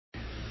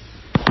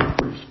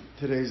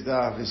Today's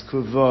daf is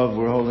Kuvav.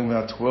 We're holding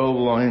about 12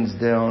 lines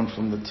down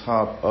from the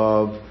top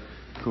of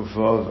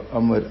Kuvav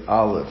Amud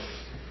Aleph.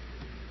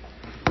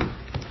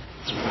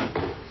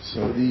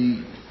 So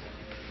the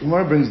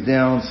Gemara brings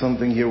down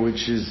something here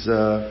which is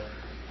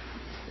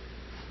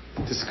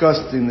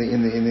discussed in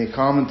the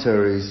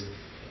commentaries.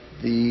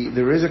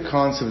 There is a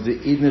concept, the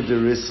Idna de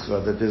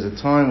Rischa, that there's a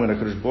time when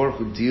HaKadosh Baruch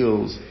Hu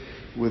deals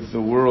with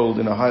the world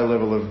in a high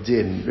level of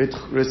din.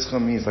 Rischa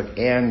means like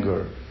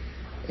anger.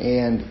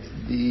 And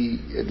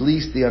at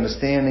least the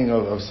understanding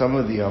of some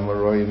of the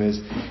Amoraim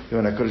is that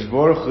when HaKadosh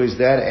Baruch Hu is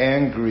that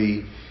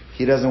angry,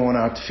 he doesn't want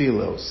our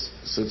tefillos.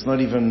 So it's not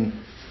even,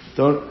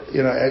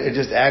 it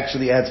just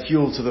actually adds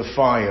fuel to the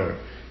fire,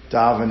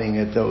 davening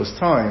at those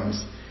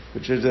times,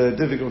 which is a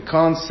difficult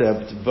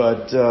concept,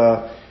 but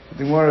the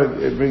Gemara,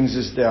 it brings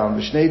us down.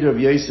 B'shnei Rabbi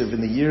Yosef, in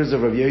the years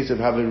of Rabbi Yosef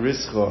Havei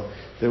Rischa,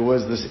 there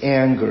was this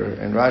anger,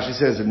 and Rashi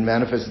says it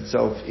manifests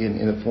itself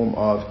in the form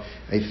of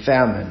a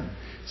famine.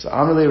 So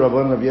Amalei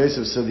Rabban Rabbi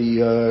Yosef, so the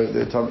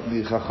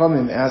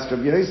Chachamim asked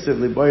Rabbi Yosef,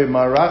 Liboy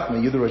Marachma,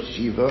 you're the Rosh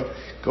Yeshiva,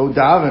 go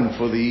daven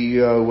for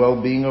the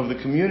well-being of the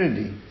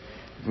community.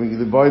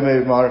 Liboy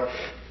Marachma.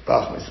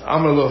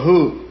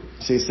 Amalahu,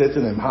 so he said to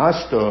them,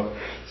 Hashto,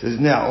 says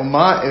now,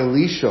 Uma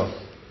Elisha,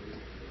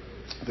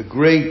 the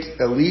great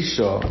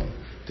Elisha,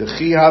 the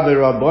Chihabe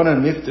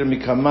Rabbanan Mifter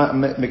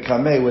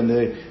Mikame, when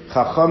the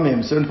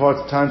Chachamim, certain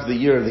times of the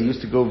year, they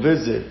used to go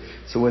visit.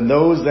 So when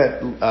those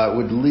that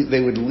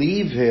they would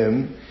leave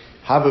him,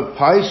 have a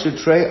paisha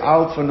trey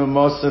alfa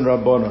nomos and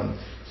Rabbanon.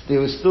 There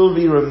would still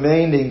be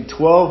remaining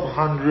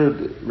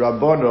 1,200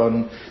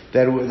 Rabbanon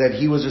that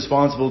he was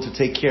responsible to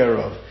take care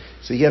of.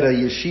 So he had a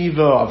yeshiva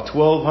of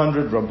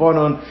 1,200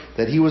 Rabbanon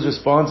that he was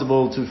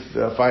responsible to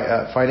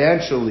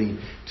financially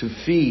to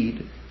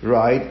feed.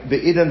 Right?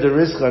 Be'idan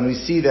derischa, and we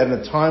see that in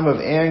a time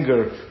of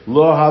anger,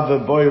 lo hava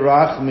boy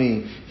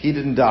rachmi, he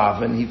didn't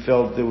daven. He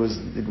felt it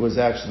was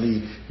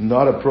actually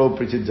not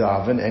appropriate to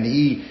daven, and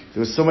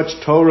there was so much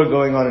Torah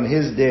going on in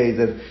his day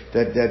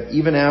that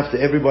even after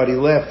everybody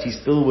left, he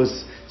still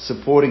was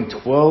supporting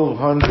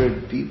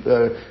 1,200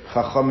 people,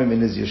 chachamim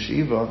in his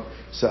yeshiva.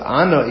 So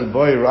Ana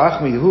iboy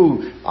rachmi,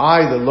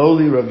 I, the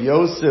lowly Rav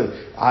Yosef,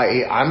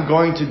 I'm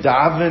going to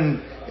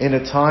daven in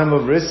a time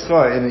of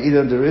rischa, in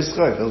Idan de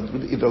rischa.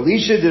 If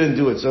Elisha didn't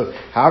do it, so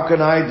how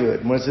can I do it?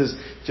 And it says,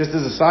 just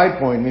as a side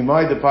point,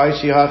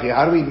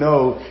 how do we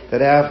know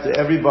that after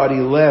everybody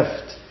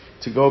left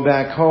to go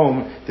back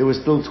home, there was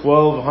still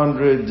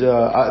 1,200,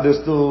 there's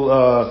still,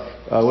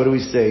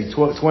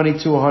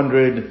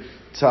 2,200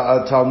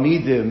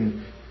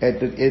 Talmidim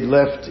it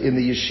left in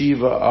the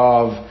yeshiva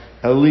of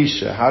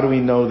Elisha? How do we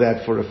know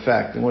that for a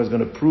fact? And what is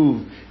going to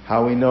prove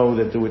how we know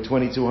that there were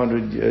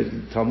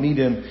 2,200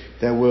 Talmidim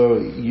that were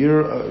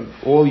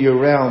all year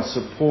round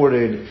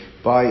supported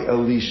by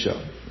Elisha.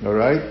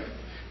 Alright?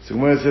 So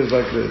when it says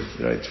like this,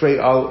 right? Trey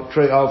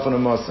Alpha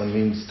Namasan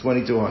means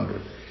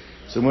 2,200.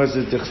 So when it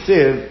says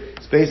Tichsiv,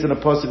 it's based on a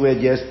pasuk we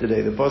had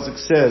yesterday. The pasuk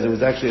says it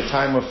was actually a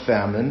time of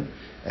famine,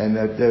 and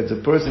that the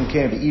person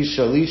came, the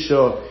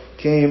Elisha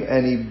came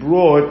and he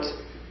brought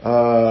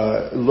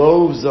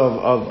loaves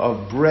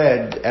of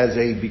bread as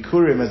a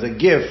bikurim, as a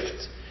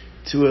gift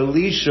to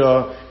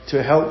Elisha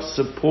to help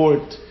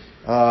support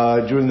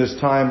during this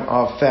time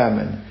of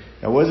famine.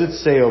 Now what does it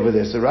say over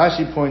there? So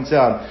Rashi points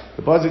out,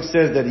 the pasuk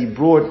says that he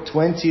brought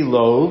 20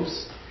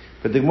 loaves,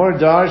 but the Gemara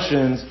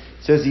Darshans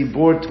says he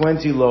brought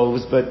 20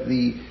 loaves, but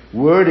the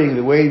wording,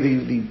 the way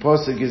the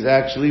pasuk is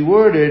actually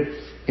worded,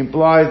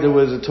 implies there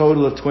was a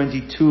total of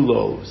 22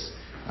 loaves.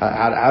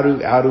 How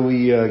do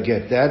we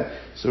get that?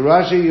 So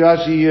Rashi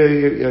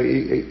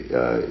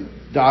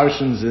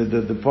darshans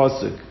the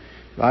pasuk.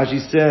 Rashi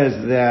says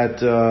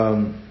that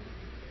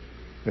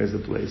where's the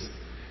place?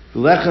 The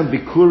lechem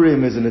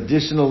bikurim is an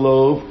additional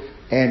loaf,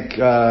 and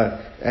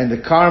the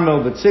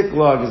carmel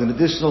b'tziklag is an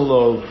additional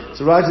loaf.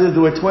 So Rashi says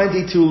there were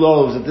 22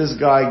 loaves that this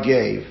guy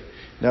gave.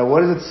 Now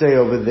what does it say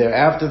over there?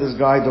 After this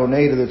guy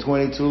donated the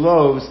 22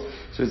 loaves,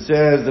 so it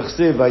says the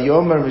chsiv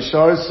vayomer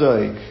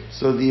misharsai.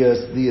 So the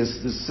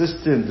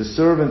assistant, the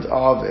servant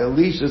of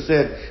Elisha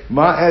said,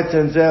 Ma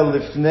etenzel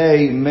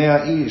lifnei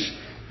mea ish.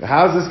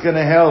 How's this going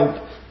to help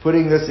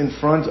putting this in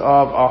front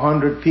of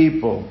 100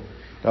 people?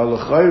 What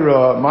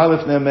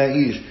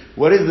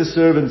is the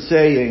servant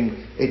saying?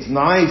 It's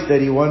nice that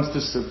he wants to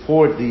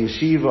support the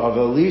yeshiva of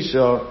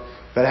Elisha,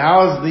 but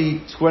how's the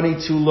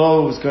 22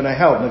 loaves going to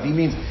help? Now, if he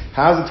means,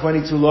 how's the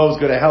 22 loaves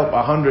going to help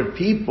 100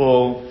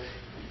 people?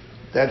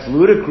 That's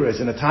ludicrous.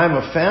 In a time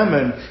of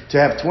famine, to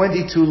have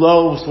 22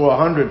 loaves for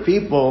 100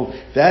 people,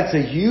 that's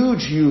a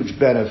huge, huge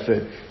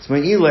benefit. It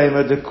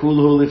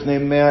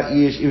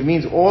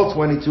means all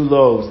 22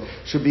 loaves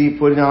should be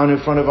put down in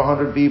front of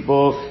 100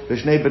 people.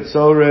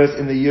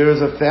 In the years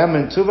of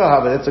famine,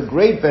 that's a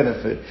great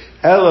benefit.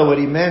 Ella, what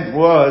he meant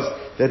was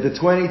that the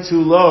 22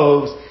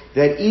 loaves,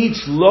 that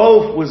each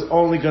loaf was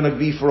only going to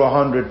be for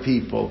 100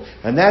 people.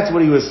 And that's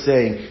what he was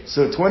saying.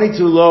 So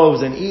 22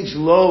 loaves, and each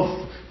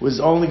loaf was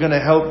only going to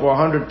help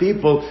 100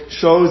 people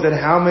shows that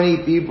how many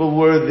people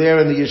were there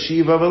in the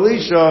yeshiva of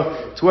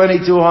Elisha?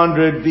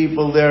 2,200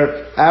 people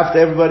there. After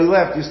everybody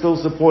left, you still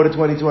supported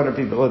 2,200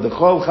 people.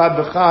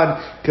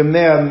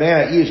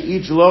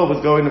 Each loaf was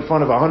going in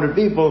front of 100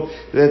 people.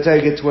 They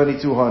take it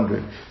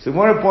 2,200. So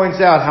one points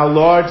out how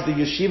large the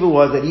yeshiva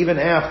was, that even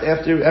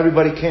after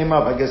everybody came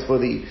up, I guess for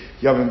the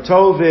Yom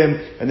Tovim,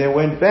 and they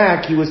went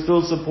back, he was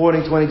still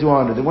supporting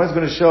 2,200. The one's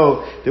going to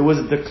show there was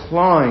a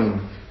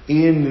decline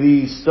in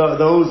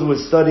those who were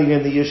studying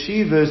in the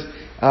yeshivas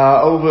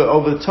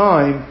over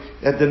time,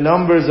 that the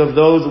numbers of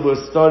those who were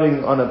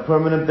studying on a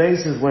permanent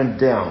basis went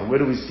down. Where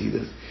do we see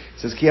this? It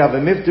says, Ki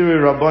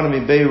hav'mifteri rabbanim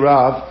mibei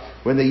Rav,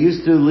 when they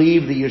used to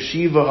leave the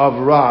yeshiva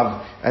of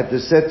Rav at the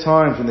set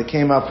times when they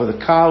came out for the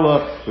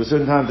Kala, there were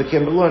certain times they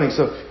came to learning.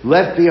 So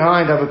left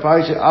behind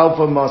Havapaisha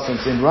Alpha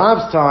Muslims. In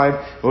Rav's time,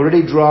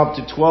 already dropped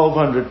to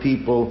 1,200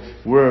 people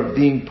were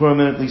being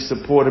permanently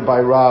supported by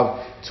Rav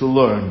to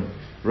learn.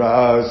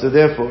 So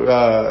therefore,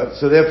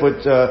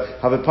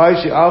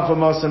 Havapaishi Alpha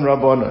Masan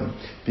Rabbanon.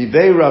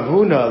 Bibei Rav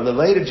Huna, the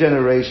later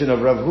generation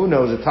of Rav Huna,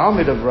 was a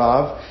Talmud of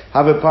Rav.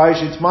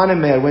 Havapaishi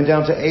Tzmanemer went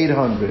down to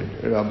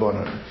 800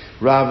 Rabbanon.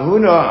 Rav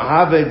Huna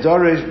have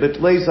Dorish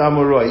Betleis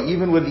Amoroi,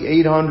 even with the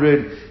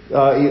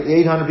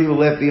 800 people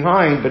left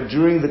behind, but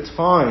during the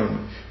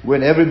time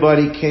when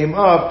everybody came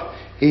up,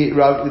 they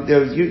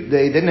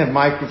didn't have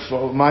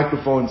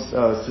microphone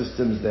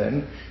systems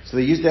then, so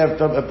they used to have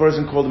a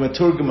person called a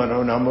Meturgaman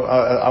or an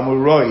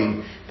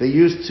Amuroi. They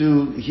used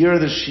to hear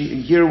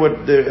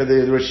what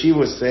the Rashi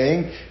was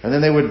saying, and then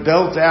they would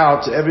belt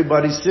out to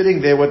everybody sitting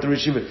there what the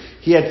Rashi was.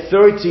 He had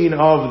 13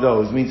 of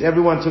those, means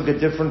everyone took a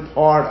different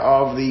part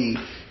of the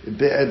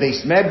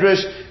base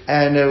medrash,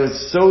 and it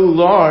was so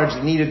large,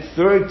 it needed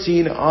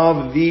 13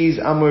 of these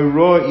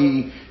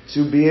Amuroi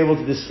to be able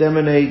to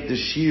disseminate the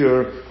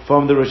shir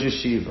from the Rosh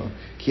Yeshiva.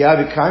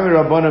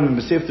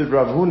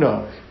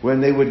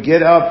 When they would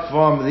get up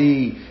from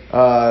the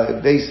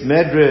base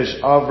medrash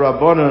of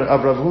Rav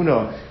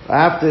Huna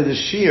after the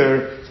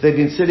shir, so they'd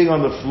been sitting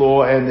on the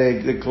floor and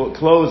the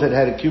clothes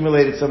had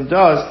accumulated some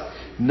dust.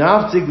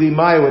 Naftig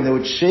limaya, when they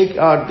would shake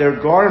out their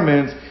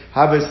garments, the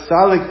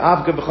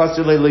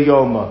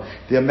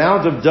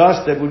amount of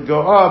dust that would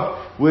go up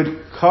would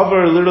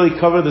literally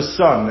cover the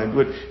sun.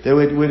 There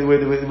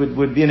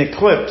would be an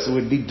eclipse. It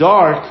would be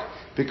dark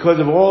because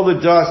of all the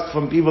dust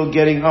from people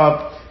getting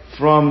up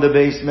from the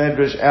base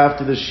medrash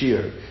after the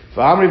shir.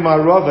 Now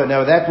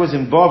that was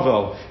in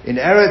Bavel. In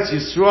Eretz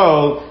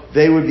Yisrael,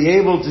 they would be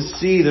able to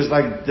see there's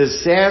like the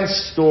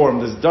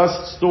sandstorm, this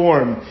dust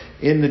storm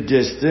in the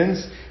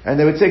distance, and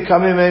they would say,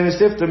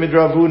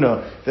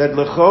 that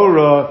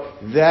lechora,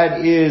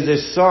 that is a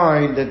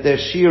sign that their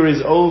shir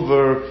is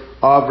over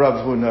of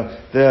Rav Huna,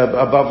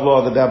 above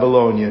law, the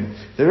Babylonian.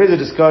 There is a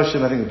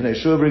discussion, I think the Pnei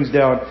Shua brings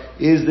down,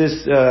 is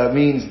this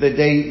means that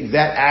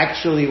that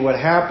actually what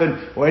happened,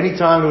 or any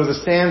time there was a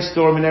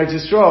sandstorm in Eretz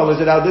Yisrael, they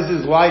said, this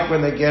is like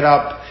when they get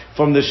up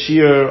from the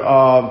shir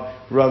of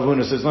Rav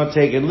Huna. So it's not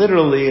taken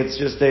literally, it's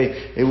just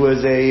it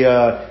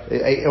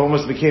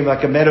almost became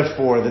like a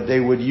metaphor that they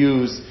would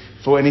use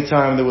for any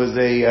time there was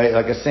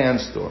like a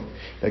sandstorm.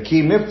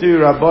 Ki mifti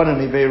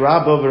rabbanan ibei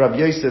Rabba Rabbi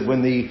Yosef,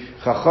 when the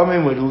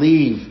Chachamim would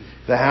leave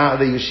the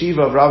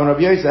yeshiva of Rabbi and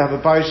Rabbi Yosef, have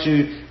a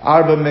parshu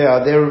arba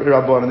mea, their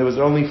rabbanan. There was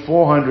only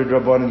 400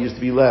 rabbanan used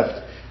to be left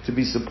to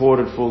be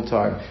supported full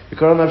time. The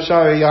Koran of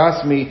Shari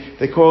Yasmi,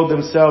 they called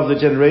themselves the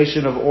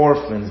generation of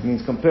orphans. It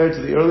means compared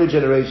to the early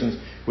generations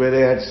where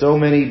they had so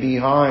many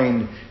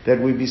behind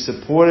that would be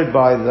supported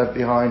by the left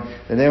behind,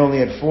 and they only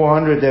had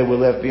 400 that were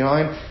left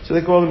behind, so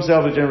they called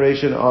themselves a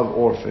generation of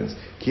orphans.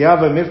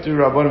 Kiava miftu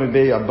rabbanim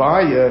mibei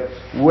Abaya,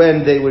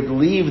 when they would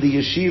leave the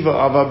yeshiva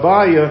of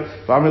Abaya,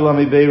 v'amrila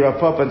mibei Rav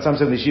Papa, and some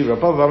say the yeshiva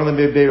of Papa, v'amrila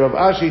mibei Rav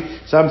Ashi,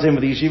 some say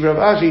the yeshiva of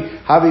Ashi,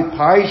 havi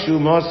paishu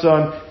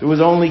masan, there was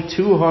only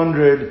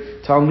 200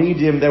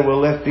 Talmidim that were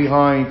left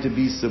behind to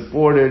be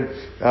supported,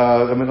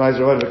 and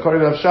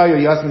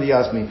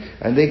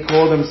they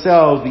call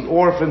themselves the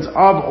orphans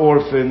of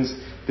orphans,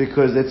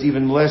 because that's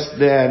even less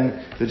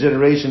than the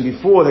generation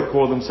before that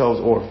called themselves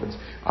orphans.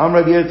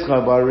 Amr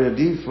Yitzchak bar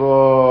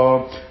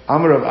Redifa,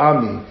 Amr of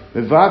Ami,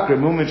 Mevakre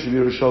Mumich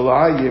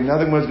Yerushalayim. Now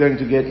the Gemara is going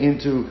to get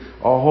into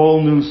a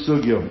whole new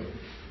sugya,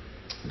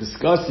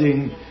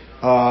 discussing,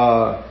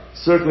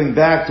 circling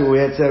back to what we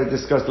had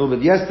discussed a little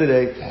bit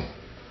yesterday,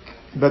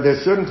 but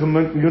there's certain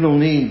communal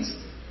needs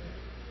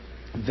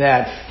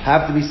that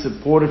have to be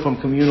supported from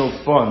communal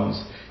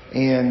funds.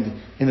 And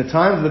in the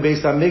times of the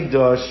Beis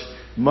HaMikdash,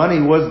 money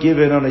was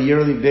given on a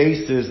yearly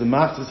basis. The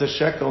Machzis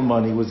shekel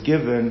money was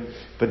given,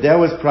 but that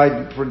was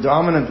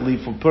predominantly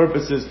for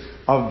purposes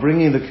of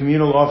bringing the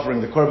communal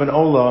offering, the Korban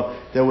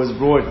Olah that was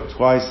brought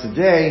twice a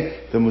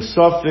day, the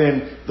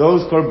Musafin,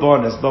 those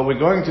Korbanos. But we're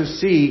going to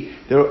see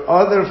there are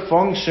other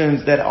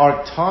functions that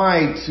are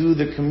tied to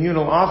the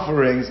communal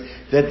offerings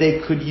that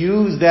they could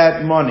use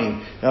that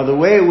money. Now the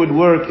way it would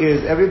work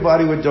is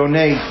everybody would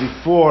donate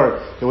before,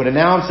 they would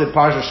announce it,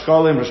 Parsha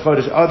Shkolim, Rosh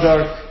Chodesh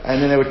Adar,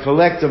 and then they would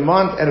collect a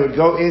month and it would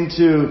go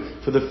into,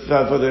 for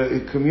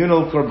the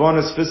communal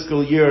Korbanos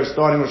fiscal year,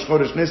 starting Rosh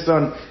Chodesh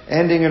Nisan,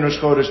 ending in Rosh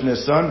Chodesh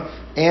Nisan,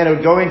 and it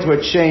would go into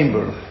a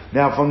chamber.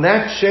 Now from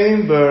that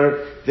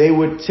chamber, they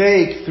would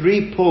take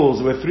 3 pulls,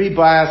 there were 3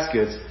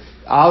 baskets,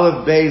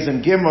 Aleph, Beis,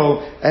 and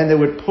Gimel, and they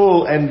would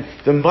pull, and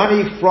the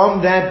money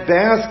from that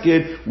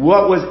basket,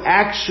 what was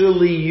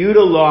actually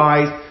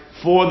utilized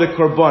for the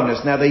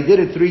Korbanos. Now they did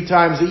it 3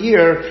 times a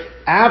year.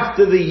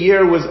 After the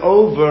year was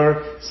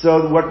over,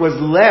 so what was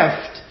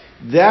left,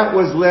 that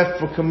was left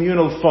for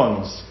communal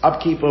funds.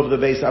 Upkeep of the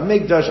Beis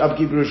HaMikdash,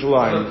 upkeep of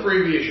Yerushalayim. The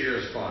previous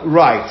year's funds.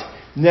 Right.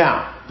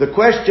 Now, the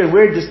question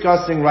we're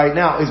discussing right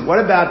now is what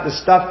about the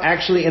stuff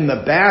actually in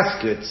the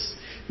baskets?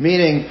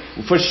 Meaning,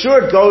 for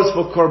sure it goes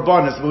for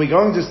korbanos, but we're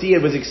going to see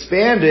it was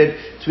expanded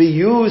to be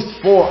used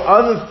for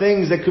other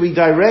things that could be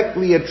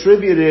directly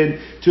attributed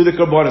to the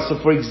korbanos. So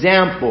for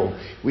example,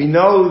 we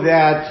know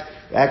that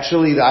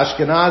actually the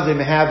Ashkenazim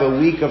have a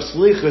week of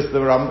slichus,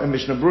 the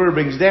Mishnah Berurah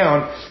brings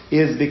down,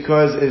 is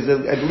because is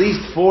at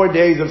least 4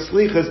 days of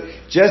slichus,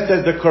 just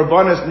as the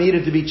korbanos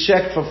needed to be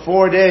checked for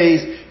 4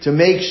 days to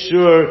make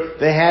sure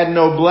they had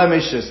no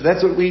blemishes. So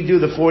that's what we do,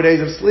 the 4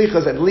 days of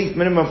slichus, at least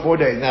minimum 4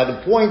 days. Now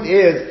the point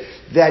is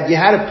that you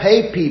had to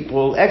pay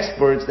people,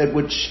 experts, that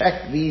would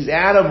check these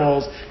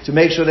animals to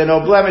make sure there are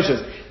no blemishes.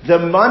 The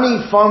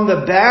money from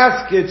the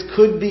baskets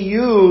could be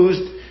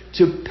used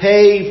to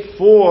pay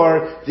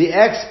for the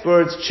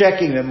experts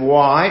checking them.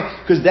 Why?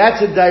 Because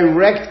that's a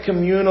direct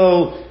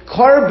communal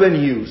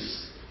carbon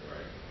use.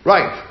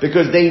 Right.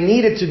 Because they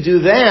needed to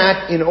do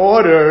that in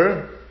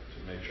order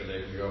to make sure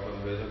they can go up on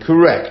the visit.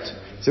 Correct.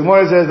 So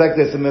what it says like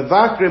this,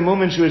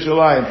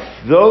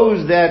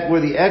 those that were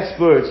the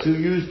experts who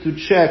used to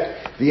check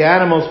the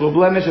animals for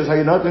blemishes,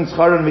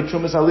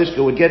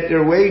 would get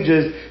their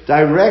wages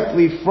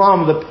directly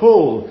from the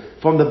pull,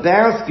 from the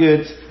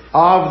basket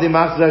of the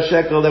Machzah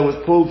Shekel that was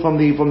pulled from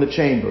the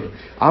chamber.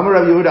 Amar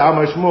Rav Yehuda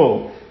Amar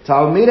Shmuel,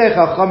 Talmidei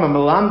Chachamim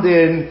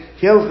melamdin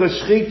hilchos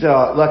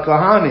shchita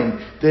lakahanim.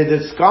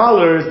 The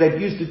scholars that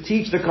used to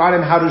teach the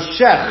Kohanim how to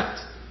shecht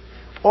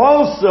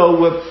also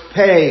were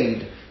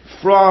paid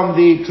from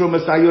the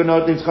Trumas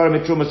Ayunot in Scharim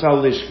and Trumas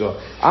Halishka.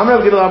 Amar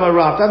Gidol Amar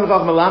Rav, Talmidei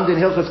Chachamim melamdin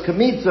hilchos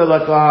kamitza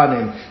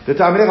lakahanim. The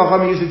Talmidei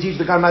Chachamim used to teach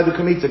the Kohanim how to do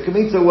kamitza.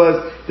 Kamitza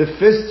was the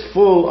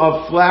fistful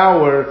of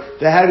flour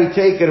that had to be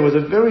taken. It was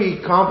a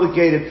very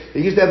complicated. They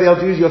used to be able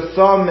to use your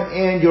thumb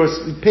and your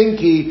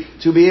pinky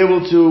to be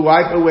able to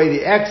wipe away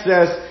the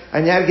excess,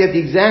 and you had to get the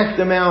exact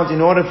amount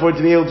in order for it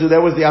to be able to. That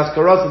was the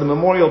askarasa, the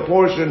memorial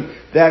portion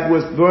that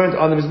was burnt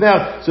on the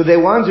mizbeach. So they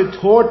ones who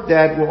taught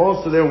that were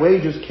also their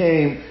wages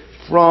came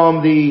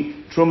from the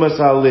Trumas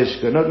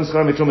Halishka, not in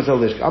Scharim Trumas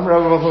Halishka. Amar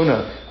Rav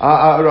Chana,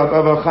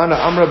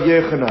 Amar Rav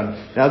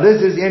Yechanan. Now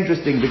this is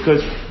interesting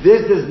because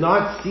this does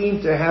not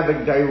seem to have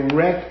a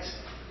direct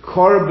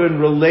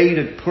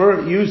carbon-related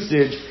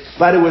usage,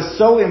 but it was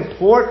so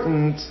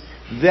important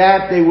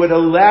that they would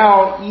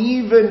allow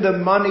even the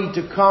money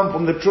to come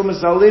from the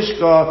Trumas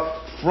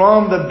Halishka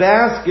from the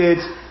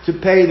baskets to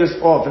pay this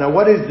off. Now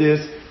what is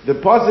this? The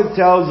pasuk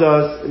tells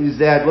us is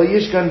that lo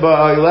yishkan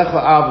ba'alecha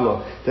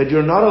avla, that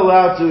you're not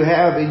allowed to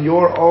have in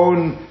your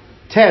own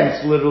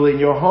tents, literally in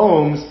your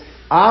homes,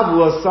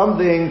 avla,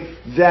 something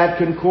that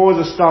can cause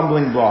a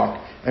stumbling block.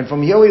 And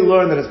from here we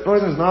learn that a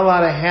person is not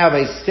allowed to have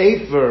a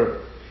sefer.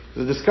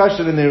 The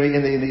discussion in the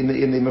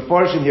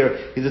Mefarshim here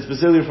is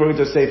specifically referring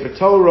to a sefer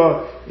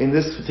Torah in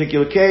this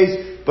particular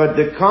case, but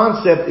the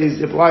concept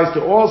applies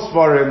to all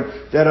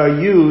svarim that are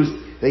used.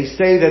 They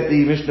say that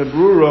the Mishnah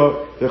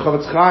Berurah, the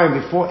Chavetz Chaim,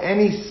 before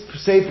any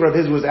sefer of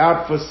his was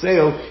out for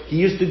sale, he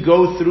used to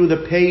go through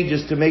the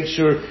pages to make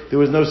sure there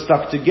was no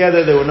stuck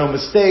together, there were no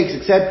mistakes,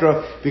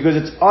 etc. Because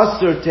it's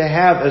usher to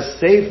have a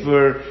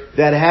sefer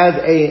that has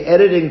a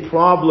editing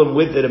problem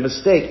with it, a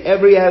mistake.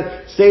 Every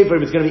sefer,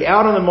 if it's going to be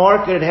out on the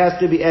market, it has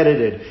to be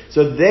edited.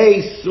 So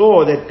they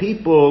saw that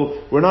people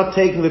were not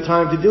taking the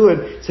time to do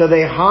it, so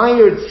they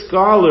hired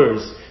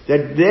scholars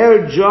that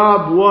their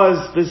job was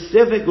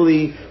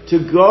specifically to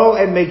go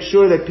and make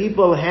sure that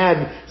people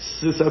had,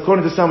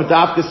 according to some,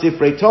 Dafka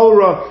Sifrei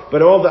Torah,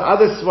 but all the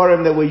other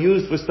Svarim that were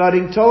used for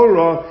studying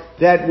Torah,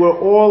 that were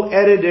all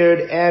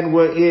edited and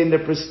were in a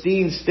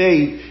pristine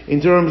state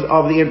in terms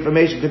of the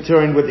information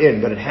contained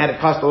within. But it had to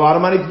cost a lot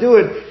of money to do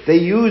it. They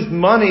used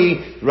money.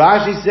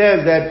 Rashi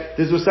says that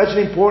this was such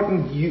an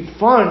important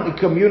fund,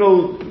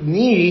 communal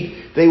need.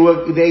 They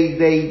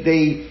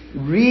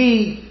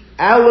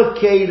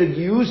reallocated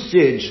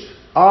usage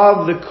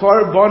of the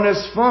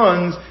Korbanos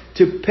funds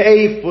to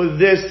pay for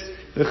this.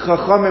 The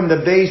Chachamim, the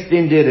Beis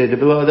Din did it,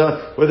 or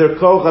the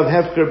Koch of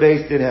Hefker,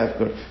 Beis Din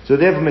Hefker. So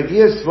therefore,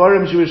 Megias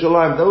Svarim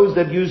Yerushalayim, those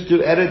that used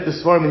to edit the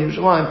Svarim in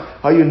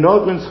Yerushalayim,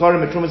 Hayunotun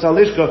Scharim at Trumas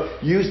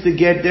Halishka, used to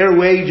get their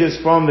wages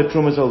from the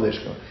Trumas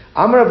Halishka.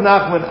 Amar Rav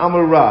Nachman,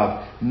 Amar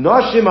Rav,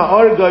 Noshim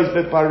ha'argos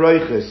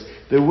beparoiches,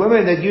 the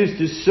women that used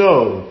to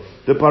sew,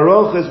 the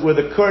paroches were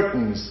the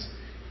curtains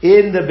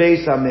in the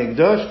Beis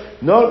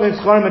HaMikdash, Notnin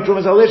Scharim and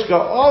Trumas Halishka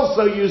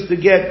also used to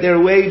get their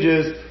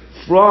wages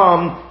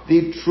from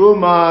the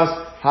Trumas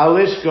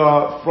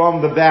Halishka,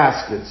 from the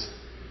baskets.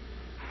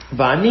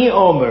 Vani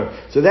Omer.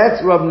 So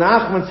that's Rav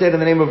Nachman said in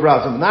the name of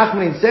Rav. So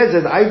Nachman says,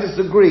 I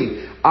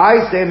disagree.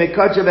 I say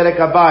Mekacha Berek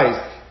Habayis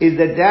is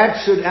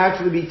that should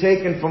actually be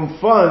taken from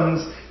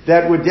funds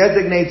that would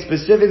designate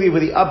specifically for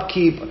the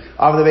upkeep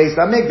of the Beis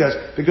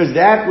HaMikdash, because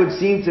that would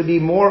seem to be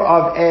more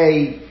of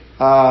an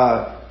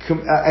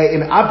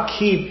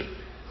upkeep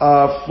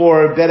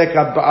for Berek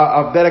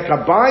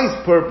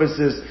Habayis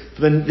purposes,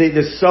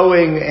 the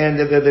sewing and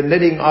the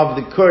knitting of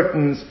the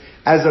curtains,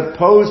 as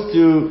opposed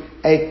to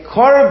a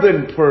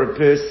korban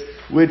purpose,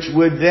 which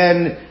would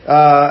then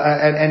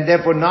and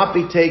therefore not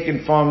be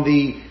taken from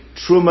the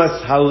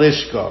Trumas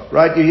Halishka.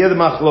 Right? You hear the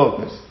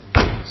machlokas.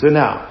 So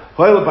now,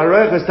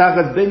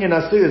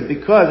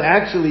 because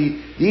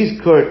actually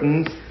these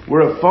curtains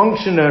were a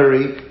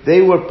functionary,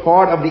 they were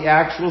part of the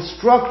actual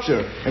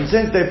structure. And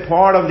since they're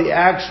part of the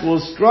actual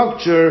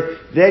structure,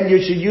 then you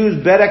should use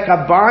Berek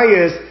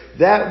Habayis,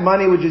 that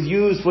money which is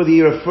used for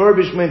the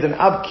refurbishment and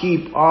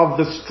upkeep of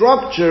the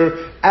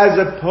structure, as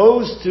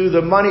opposed to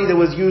the money that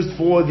was used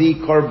for the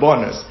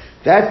korbanos.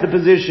 That's the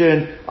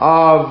position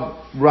of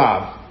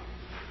Rav.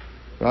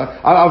 Right?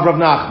 Of Rav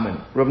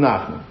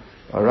Nachman.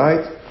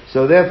 Alright?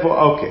 So therefore,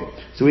 okay.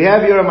 So we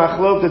have here a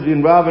machlokas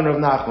between Rav and Rav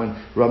Nachman.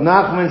 Rav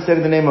Nachman said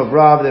in the name of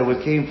Rav that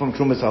it came from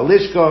Trumas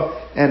Halishka,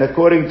 and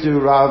according to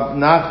Rav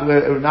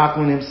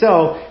Nachman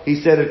himself, he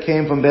said it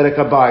came from Berek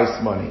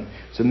Habayis money.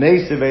 So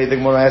Meisevei, the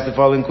Gemara asked the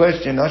following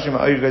question: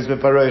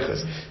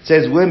 it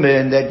says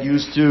women that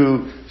used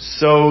to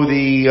sew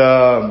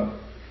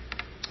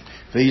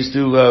they used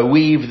to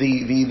weave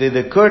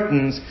the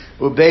curtains,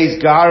 ubeis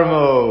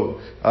garmo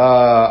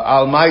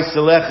al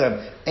maiselechem,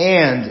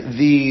 and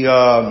the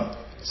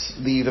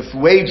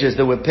wages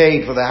that were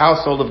paid for the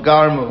household of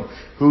Garmu,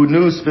 who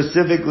knew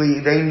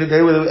specifically,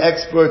 they were the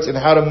experts in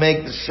how to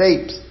make the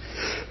shapes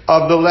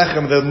of the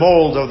lechem, the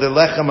mold of the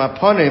lechem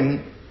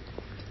aponim,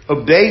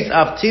 of Beis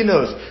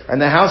Avtinos,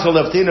 and the household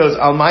of Tinos,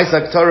 al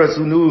maisak Torahs,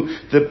 who knew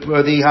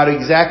how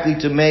exactly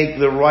to make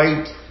the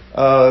right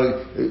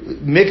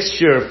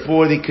mixture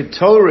for the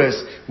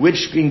ketoris,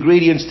 which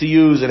ingredients to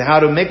use and how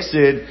to mix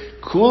it.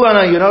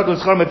 Kulana Yonot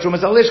L'Schar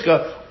Trumas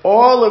Halishka.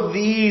 All of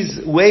these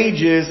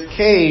wages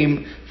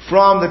came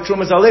from the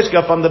Trumas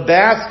Halishka, from the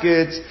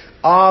baskets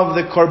of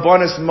the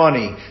korbanos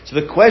money. So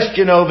the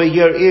question over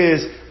here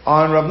is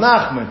on Rav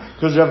Nachman,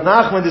 because Rav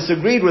Nachman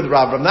disagreed with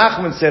Rav. Rav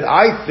Nachman said,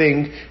 I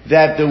think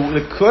that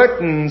the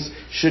curtains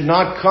should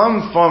not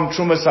come from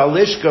Trumas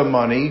Halishka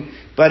money,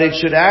 but it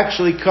should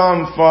actually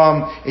come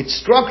from, it's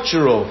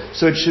structural,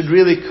 so it should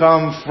really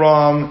come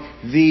from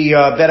the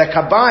Berek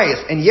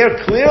Habayis. And here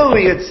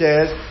clearly it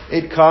says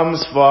it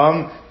comes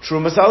from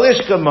Trumas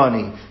Halishka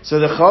money. So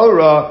the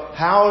Chora,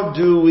 how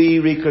do we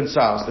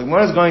reconcile? So the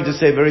Gemara is going to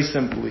say very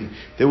simply,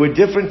 there were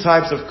different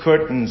types of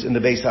curtains in the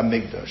Beis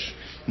HaMikdash.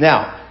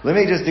 Now, let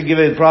me just to give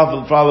a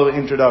proper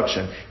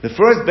introduction. The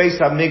first Beis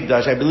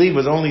HaMikdash, I believe,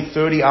 was only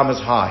 30 amas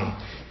high.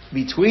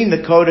 Between the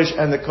Kodesh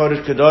and the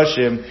Kodesh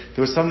Kedoshim,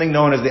 there was something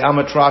known as the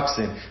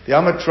Amatroxin. The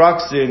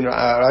Amatroxin,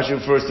 Rashi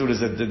refers to it as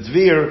the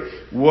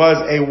Dvir, was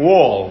a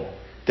wall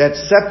that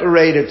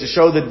separated to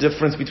show the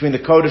difference between the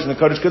Kodesh and the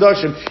Kodesh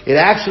Kedoshim. It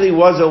actually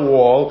was a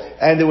wall,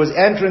 and there was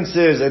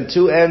entrances and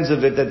two ends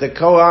of it that the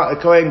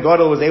Kohen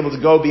Gadol was able to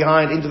go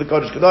behind into the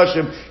Kodesh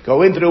Kedoshim,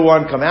 go into the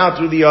one, come out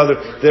through the other.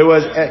 There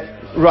was,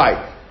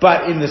 right.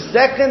 But in the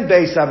second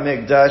Beis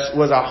HaMikdash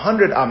was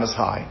 100 amas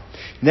high.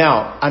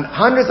 Now,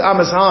 100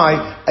 amas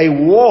high, a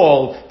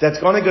wall that's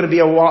going to be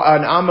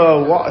an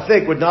amma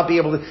thick would not be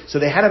able to, so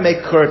they had to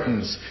make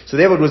curtains. So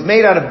therefore it was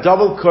made out of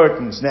double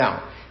curtains.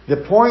 Now, the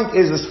point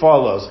is as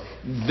follows.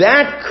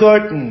 That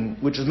curtain,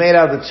 which was made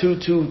out of the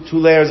two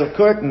layers of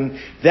curtain,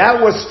 that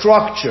was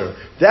structure.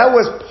 That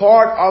was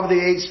part of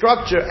the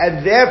structure,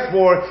 and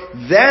therefore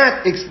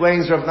that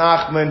explains Rav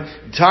Nachman,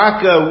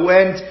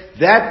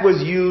 that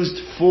was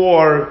used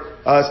for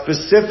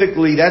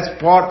specifically, that's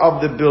part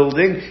of the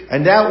building,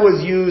 and that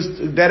was used,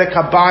 Berek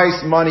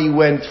Habayis money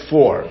went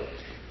for.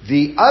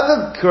 The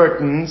other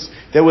curtains,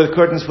 there were the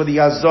curtains for the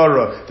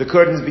Azorah, the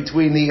curtains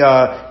between the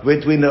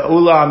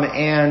Ulam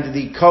and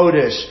the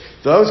Kodesh.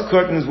 Those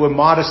curtains were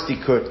modesty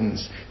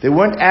curtains. They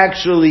weren't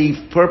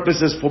actually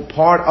purposes for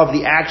part of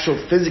the actual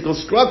physical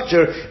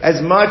structure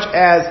as much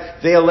as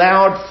they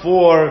allowed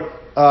for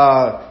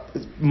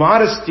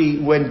modesty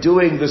when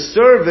doing the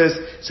service,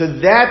 so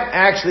that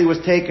actually was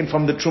taken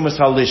from the Trumas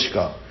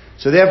Halishka.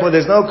 So therefore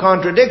there's no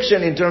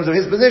contradiction in terms of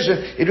his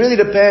position. It really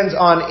depends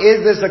on,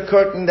 is this a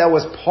curtain that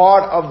was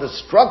part of the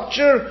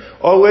structure,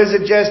 or was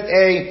it just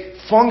a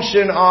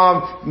function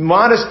of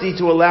modesty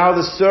to allow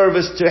the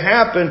service to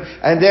happen,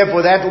 and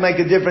therefore that will make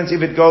a difference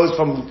if it goes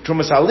from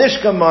Trumas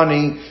Halishka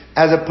money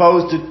as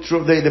opposed to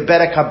the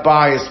Berek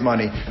Habayis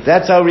money.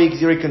 That's how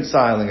he's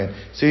reconciling it.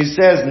 So he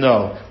says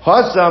no.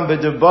 Hasam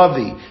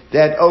b'debavi,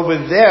 that over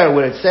there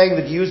where it's saying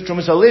that you use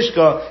Trumas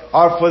Halishka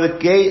are for the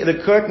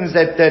curtains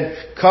that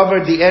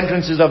covered the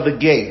entrances of the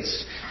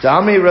gates.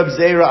 Dami Rab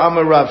Zera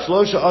Amar Rab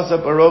Shlosha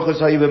Asap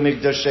Arochas Hayu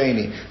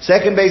B'Mikdasheni.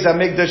 Second base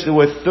HaMikdash, there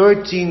were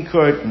 13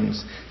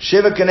 curtains.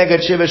 Shiva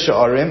Keneged Shiva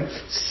Sha'arim.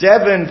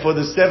 7 for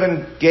the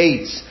 7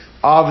 gates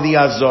of the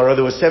Azara.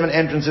 There were 7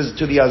 entrances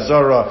to the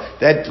Azara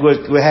that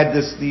had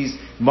these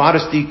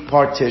modesty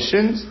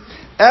partitions.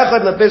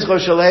 Echad Lepizcho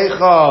Shel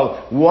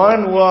Heichal.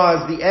 One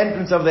was the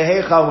entrance of the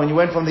Heichal when you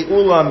went from the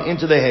Ulam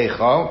into the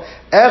Heichal.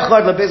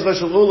 Echad Lepizcho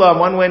Shel Ulam.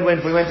 One went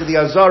when we went to the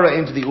Azara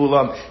into the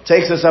Ulam.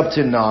 Takes us up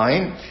to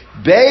 9.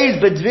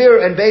 Beis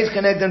Bedvir and Beis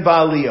Keneged and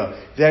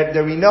Baaliyah.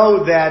 There we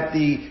know that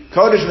the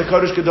Kodesh and the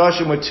Kodesh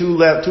Kodashim were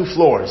 2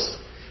 floors.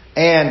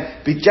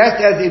 And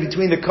just as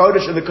between the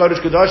Kodesh and the Kodesh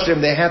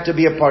Kodashim, there had to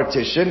be a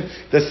partition.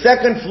 The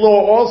second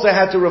floor also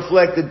had to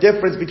reflect the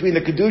difference between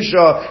the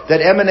Kedusha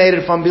that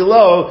emanated from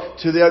below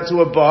to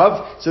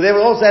above. So there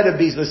also had to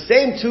be the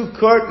same 2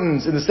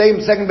 curtains in the same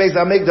second base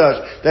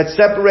HaMikdash that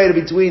separated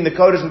between the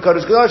Kodesh and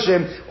Kodesh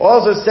Kodashim,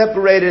 also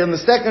separated in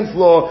the second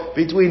floor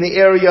between the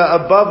area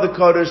above the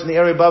Kodesh and the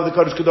area above the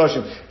Kodesh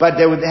Kodashim. But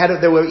they were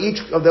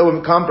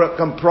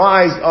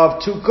comprised of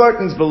 2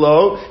 curtains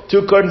below,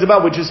 2 curtains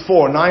above, which is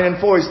 4. 9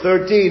 and 4 is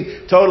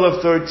 13, total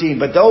of 13.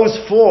 But those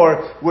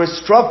 4 were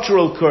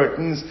structural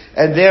curtains,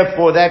 and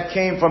therefore that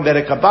came from the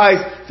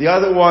Kabais. The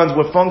other ones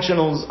were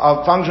functions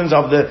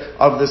of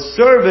the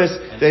service,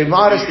 the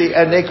modesty,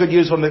 and they could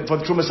use for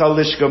Trumas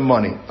Halishka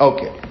money.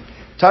 Okay.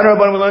 Tana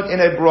Rabban we learned in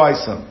a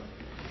Braisa.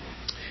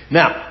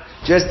 Now,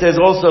 just as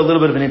also a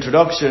little bit of an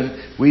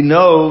introduction, we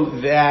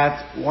know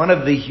that one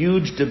of the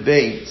huge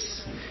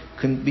debates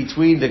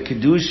between the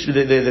Kedush,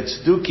 the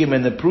Tzedukim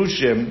and the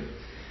Prushim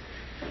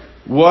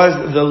was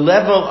the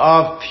level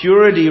of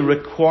purity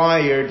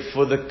required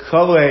for the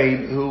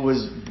Kohen who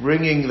was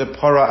bringing the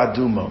Para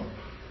Aduma.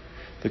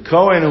 The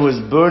Kohen who was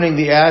burning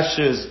the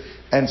ashes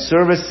and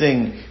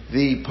servicing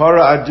the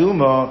Para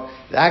Aduma,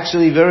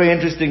 actually very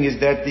interesting is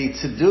that the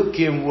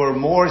Tzedukim were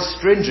more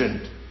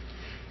stringent.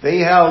 They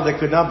held there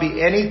could not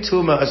be any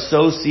tumah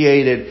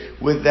associated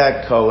with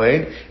that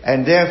Kohen,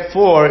 and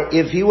therefore,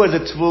 if he was a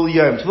Tvul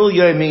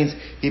Yom means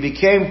he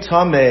became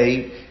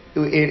Tameh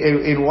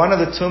in one of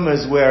the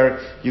tumas where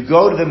you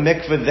go to the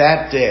mikveh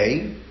that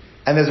day,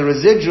 and there's a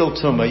residual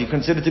tumah, you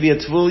consider it to be a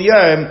Tvul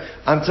Yom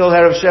until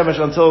Herav Shemesh,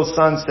 until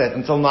sunset,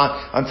 until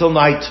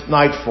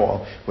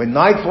nightfall. When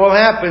nightfall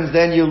happens,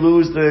 then you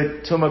lose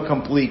the tumah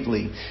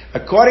completely.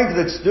 According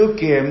to the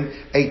Tzdukim,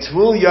 a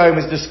Tvul Yom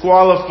is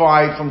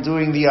disqualified from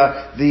doing the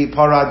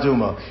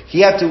Paraduma.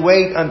 He had to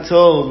wait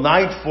until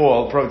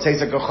nightfall,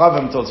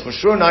 until it's for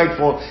sure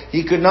nightfall.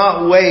 He could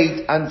not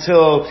wait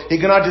he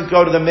could not just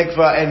go to the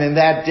mikveh and in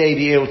that day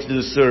be able to do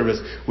the service.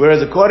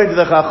 Whereas according to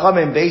the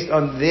Chachamim, based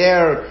on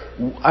their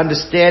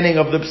understanding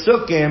of the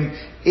Psukim,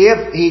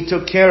 if he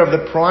took care of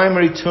the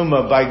primary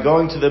tumah by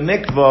going to the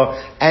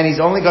mikvah and he's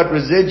only got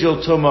residual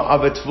tumah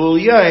of a Tvul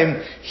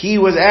Yom, he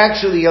was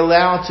actually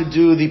allowed to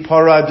do the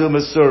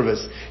Paraduma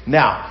service.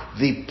 Now,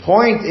 the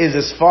point is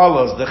as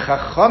follows: the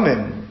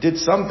Chachamim did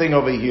something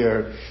over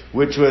here,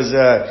 which was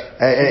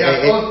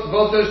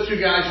both those 2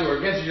 guys who are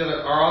against each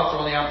other are also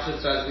on the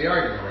opposite sides of the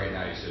argument right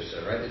now. You just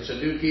said, right? The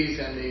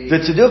Tzadukis and the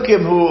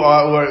Tzedukim who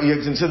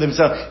you consider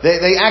themselves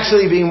they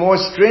actually being more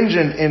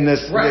stringent in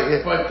this.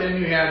 Right, but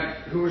then you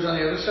had who was on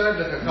the other side?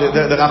 The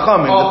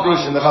Chachamim, the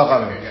Prush and the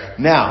Chachamim.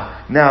 Okay. Now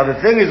the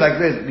thing is like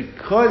this: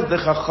 because the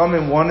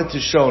Chachamim wanted to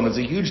show, and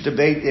there's a huge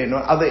debate there in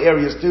other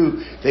areas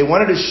too. They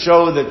wanted to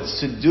show that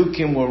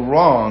Tzedukim were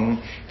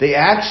wrong. They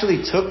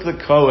actually took the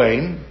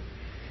Kohen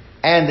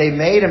and they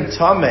made him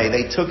Tameh.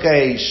 They took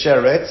a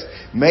Sheret,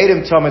 made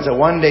him Tameh. It's a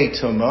 1-day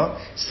Tumah.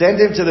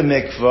 Sent him to the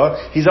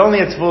mikveh. He's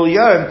only a Tvul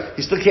Yom.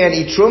 He still can't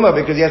eat Truma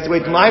because he has to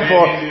wait till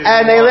nightfall.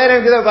 And they let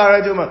him do the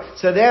Paraduma.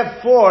 So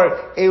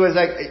therefore, it was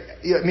like,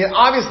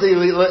 obviously,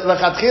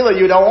 L'chatchila,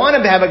 you don't want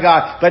him to have a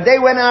guy. But they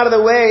went out of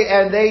the way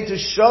and to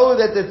show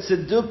that the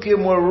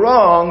Tzedukim were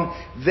wrong,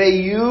 they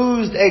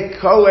used a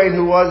Kohen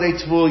who was a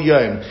Tvul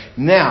Yom.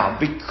 Now,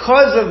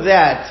 because of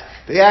that,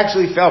 they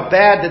actually felt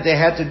bad that they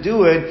had to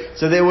do it,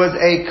 so there was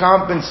a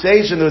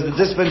compensation, there was a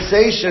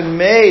dispensation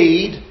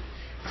made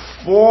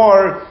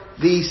for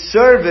the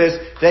service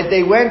that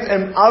they went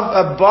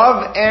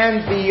above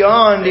and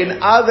beyond in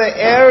other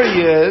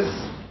areas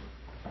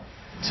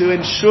to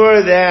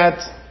ensure that,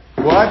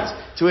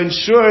 to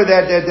ensure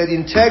that the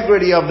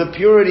integrity of the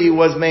purity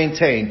was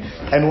maintained.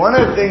 And one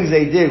of the things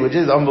they did, which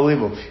is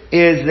unbelievable,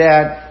 is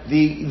that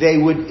there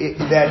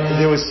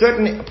were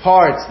certain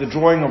parts, the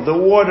drawing of the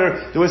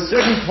water, there were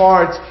certain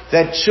parts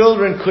that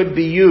children could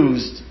be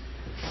used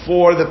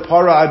for the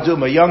Para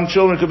Aduma. Young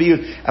children could be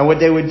used. And what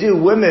they would do,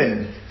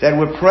 women that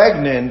were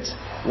pregnant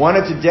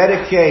wanted to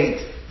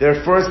dedicate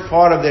their first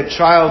part of their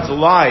child's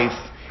life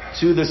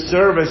to the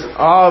service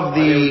of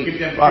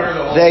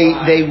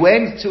they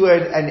went to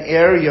an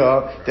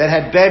area that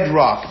had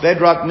bedrock.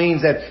 Bedrock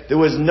means that there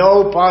was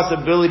no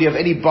possibility of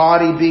any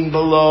body being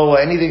below or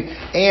anything,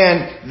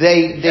 and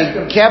they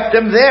kept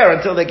them there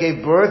until they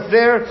gave birth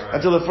there,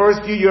 until the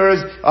first few years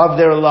of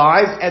their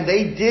lives, and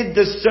they did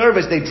the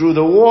service. They drew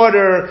the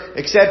water,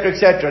 etc.,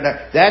 etc. Now,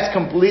 that's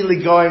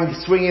completely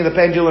swinging the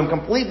pendulum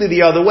completely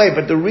the other way,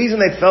 but the reason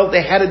they felt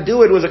they had to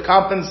do it was a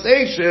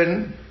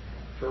compensation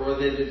for what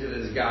they did to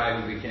this guy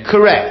who became...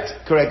 Correct.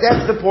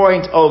 That's the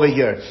point over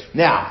here.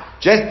 Now,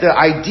 just the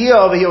idea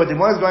over here, what the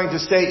Gemara is going to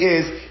say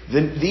is,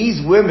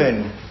 these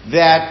women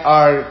that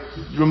are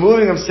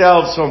removing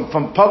themselves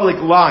from public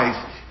life,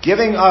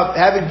 giving up,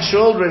 having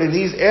children in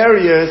these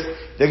areas,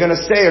 they're going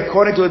to say,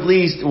 according to at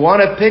least one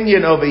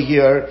opinion over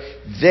here,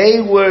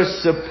 they were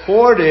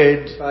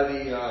supported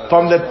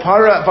from the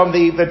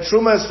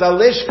Truma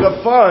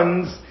Salishka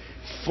funds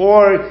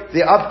for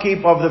the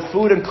upkeep of the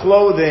food and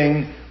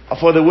clothing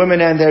for the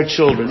women and their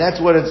children.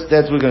 That's what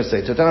we're going to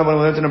say.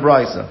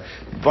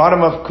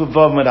 Bottom of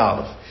Kuvav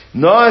Medalef.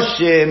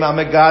 Noshim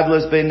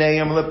amegadlos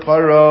b'neiim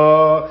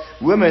lepara,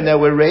 women that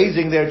were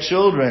raising their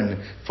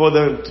children for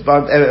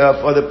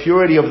the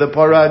purity of the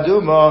para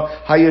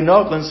aduma,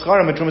 hayinotlan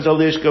scharim and Trumas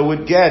Alishka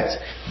would get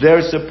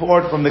their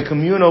support from the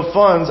communal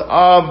funds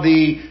of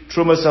the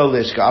Trumas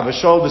Alishka.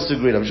 Avashol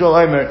disagreed. Avashol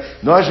Aimer,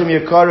 Noshim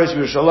Yakaris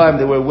Yerushalayim,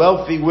 there were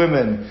wealthy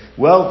women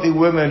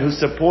who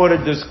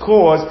supported this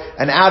cause,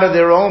 and out of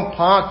their own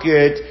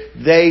pocket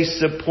they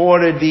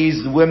supported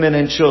these women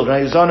and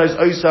children.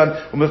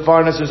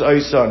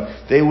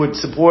 They would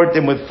support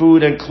them with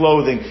food and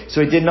clothing.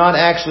 So it did not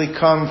actually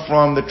come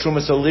from the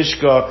Trumas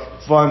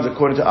Alishka funds,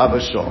 according to Abba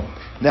Shol.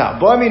 Now,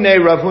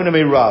 Bamine Rav Huna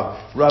me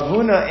Rav. Rav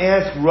Huna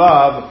asked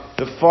Rav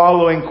the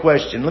following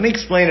question. Let me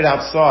explain it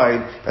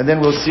outside, and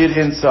then we'll see it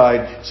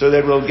inside, so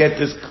that we'll get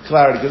this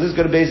clarity, because this is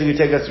going to basically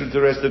take us through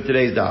the rest of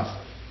today's daf.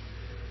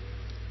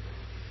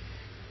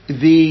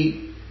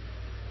 The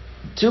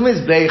two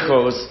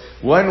mizbechos,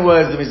 one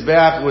was the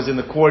mizbeach was in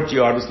the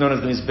courtyard, was known as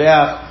the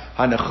mizbeach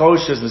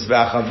hanechoshes,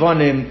 mizbeach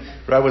avonim.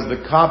 Right, was the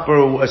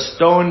copper, a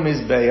stone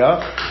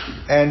mizbeach,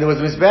 and there was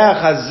the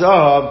mizbeach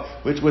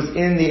hazav, which was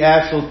in the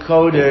actual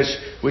kodesh,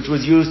 which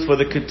was used for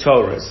the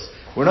ketoras.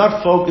 We're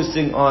not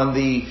focusing on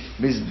the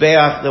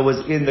mizbeach that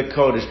was in the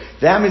kodesh.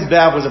 That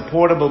mizbeach was a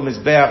portable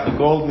mizbeach, the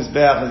gold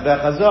mizbeach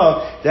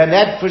hazav. Then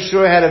that for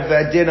sure had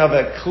a din of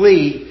a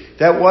kli.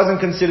 That wasn't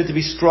considered to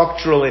be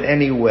structural in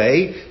any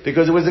way,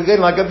 because it was again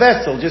like a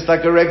vessel, just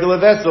like a regular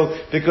vessel,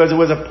 because it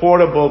was a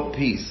portable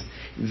piece.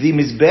 The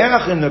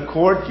mizbeach in the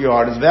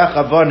courtyard, mizbeach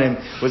avonim,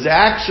 was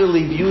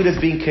actually viewed as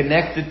being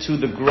connected to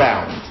the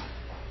ground.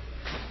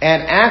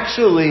 And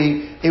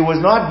actually, it was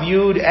not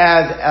viewed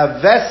as a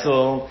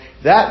vessel.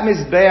 That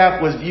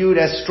mizbeach was viewed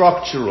as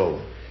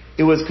structural.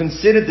 It was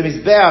considered, the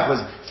mizbeach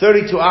was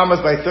 32 amas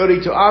by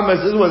 32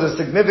 amas. This was a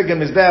significant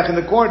mizbeach in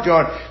the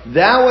courtyard.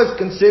 That was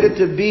considered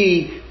to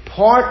be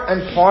part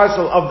and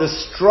parcel of the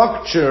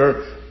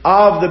structure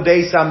of the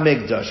Beis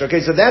HaMikdash. Okay,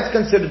 so that's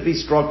considered to be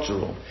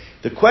structural.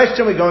 The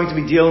question we're going to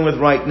be dealing with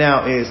right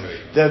now is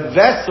the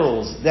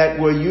vessels that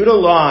were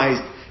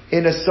utilized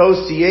in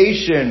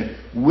association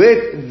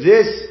with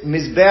this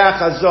Mizbeach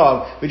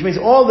Hazav, which means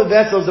all the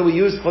vessels that were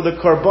used for the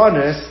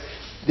Korbanos.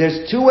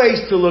 There's two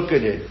ways to look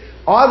at it.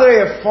 Are they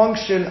a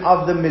function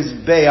of the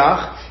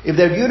Mizbeach? If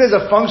they're viewed as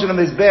a function of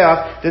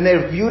Mizbeach, then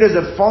they're viewed as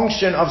a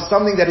function of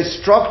something that is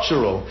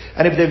structural.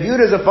 And if they're viewed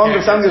as a function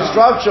of something that's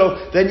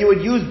structural, then you would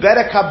use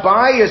better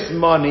kabayas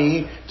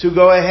money to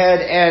go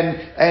ahead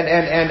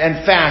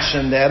and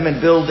fashion them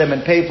and build them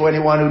and pay for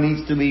anyone who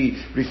needs to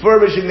be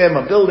refurbishing them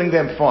or building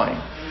them,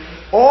 fine.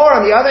 Or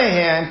on the other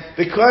hand,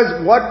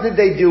 because what did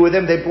they do with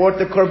them? They brought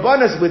the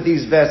korbanos with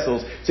these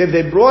vessels. So if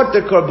they brought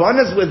the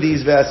korbanos with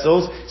these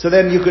vessels, so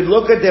then you could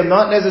look at them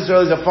not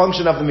necessarily as a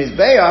function of the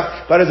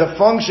mizbeach, but as a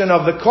function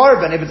of the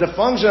korban. If it's a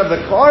function of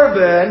the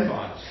korban,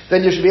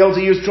 then you should be able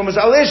to use Trumas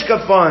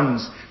Alishka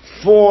funds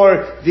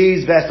for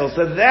these vessels.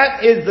 So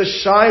that is the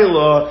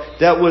shaila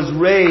that was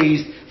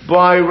raised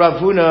by Rav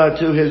Huna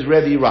to his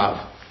Rebbe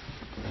Rav.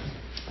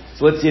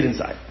 So let's see it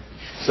inside.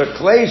 So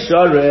Klei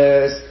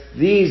Shares,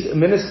 these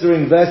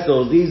ministering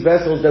vessels, these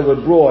vessels that were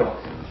brought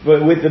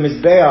with the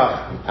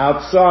mizbeach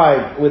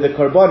outside with the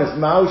korbanos,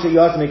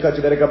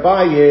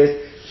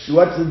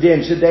 what's the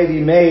din? Should they be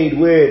made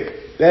with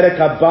berek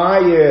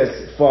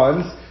habayis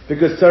funds?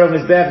 Because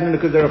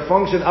because they're a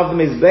function of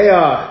the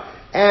mizbeach,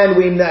 and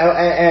we know,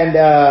 and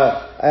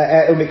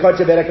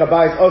berek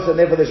habayis also,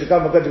 therefore they should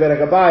come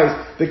berek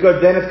habayis, because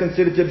then it's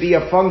considered to be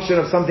a function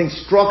of something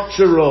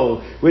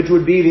structural, which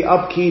would be the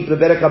upkeep, the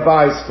berek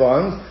habayis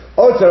funds.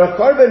 Or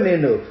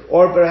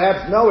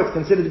perhaps, no, it's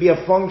considered to be a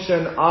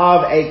function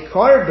of a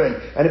carbon.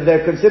 And if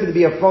they're considered to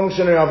be a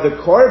function of the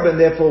carbon,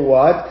 therefore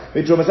what?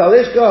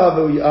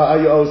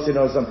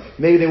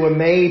 Maybe they were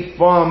made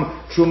from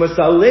Trumas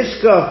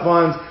Alishka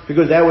funds,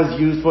 because that was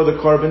used for the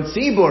carbon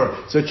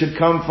tzibur. So it should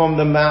come from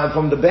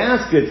the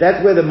baskets.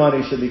 That's where the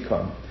money should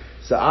become.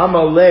 So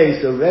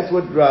Amalei, so that's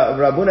what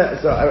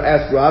Rabuna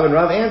asked Rav, and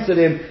Rav answered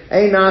him,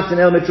 Ein nasin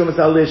el mitrumas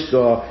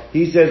al-lishka.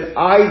 He says,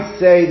 I'd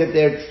say that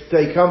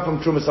they come from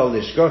trumas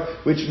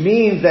al-lishka, which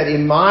means that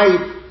in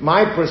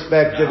my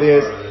perspective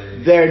is,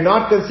 they're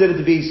not considered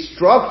to be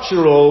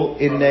structural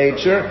in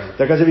nature,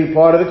 they're considered to be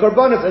part of the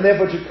korbanos, and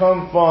therefore should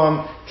come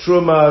from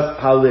trumas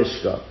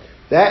halishka.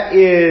 That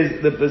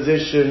is the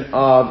position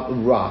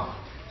of Rav.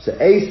 So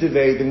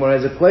Esevei, the one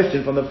has a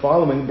question from the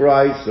following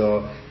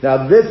brayso.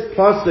 Now this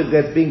pasuk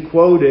that's being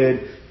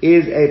quoted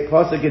is a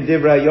pasuk in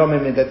Divrei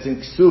Yomim that's in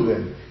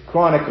Kesuvos,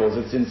 Chronicles.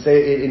 It's in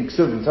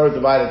Kesuvos. Torah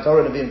divided,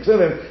 Torah to be in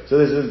Kesuvos. So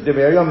this is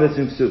Divrei Yomim that's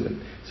in Kesuvos.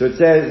 So it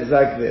says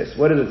like this.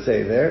 What does it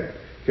say there?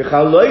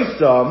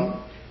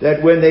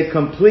 That when they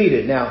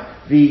completed. Now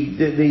the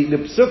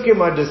psukim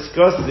are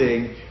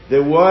discussing.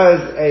 There was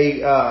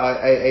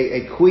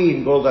a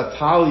queen called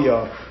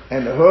Atalia,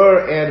 and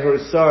her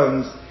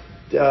sons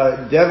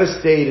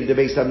devastated the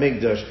Beis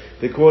Hamikdash.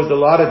 They caused a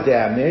lot of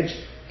damage,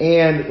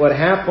 and what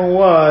happened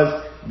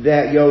was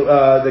that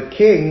the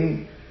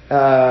king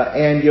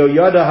and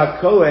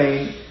Yoyada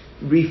HaKohen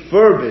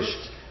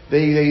refurbished.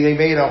 They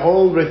made a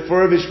whole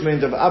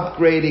refurbishment of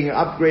upgrading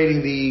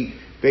the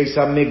Beis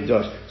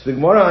Hamikdash. So the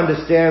Gemara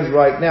understands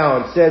right now.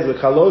 It says with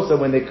Chalosa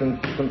when they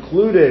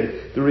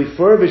concluded the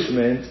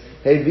refurbishment,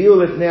 Heviu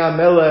lifnei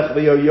HaMelech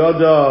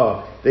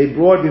v'Yoyada. They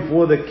brought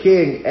before the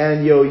king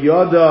and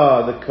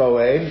Yoyada the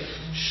Kohen,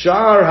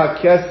 Shar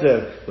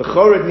HaKesef.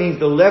 L'chorah means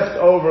the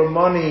leftover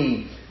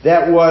money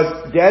that was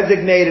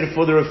designated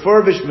for the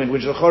refurbishment,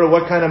 which l'chorah,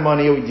 what kind of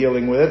money are we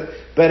dealing with?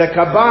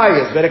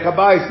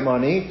 Bedekabayis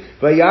money.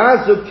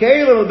 V'yazu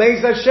kelim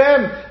l'beis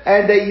Hashem.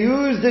 And they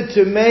used it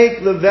to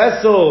make the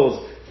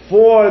vessels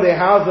for the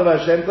house of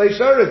Hashem,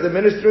 the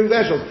ministering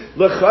vessels.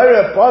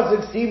 L'chorah,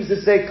 pasuk seems to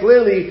say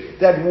clearly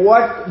that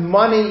what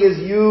money is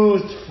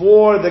used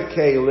for the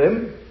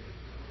kelim.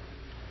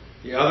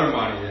 The other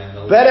money then.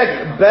 This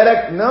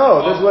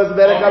was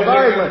Bedek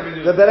Habayis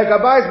money. The Bedek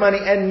Habayis money,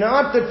 and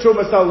not the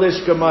Trumas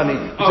Al-Lishka money.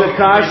 It's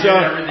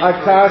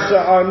Akasha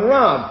on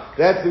Rav.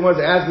 That's the one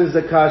that asked this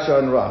Akasha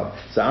on Rav.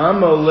 So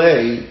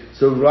Amalei,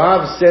 so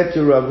Rav said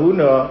to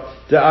Ravuna,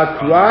 the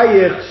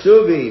Akrayich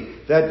Suvi,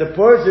 that the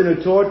person who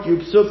taught you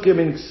psukim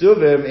in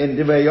Kesuvim, in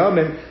Divrei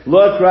Yomim, lo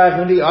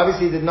akrayich,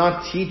 obviously did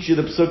not teach you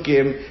the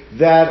psukim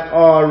that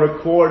are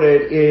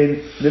recorded in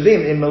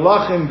Nevi'im, in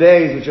Melachim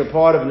Beis, which are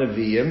part of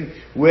Nevi'im,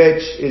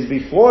 which is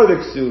before the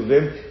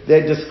Kesuvim.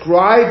 They're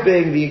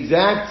describing the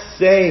exact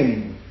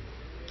same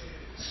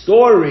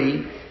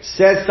story,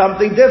 says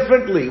something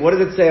differently. What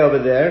does it say over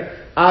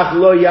there? Ach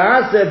lo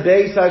yaseh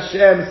Beis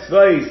Hashem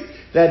tzvos,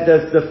 that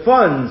the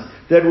funds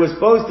that were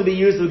supposed to be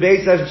used for the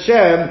Beis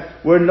Hashem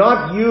were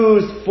not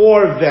used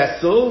for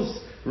vessels,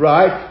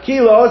 right?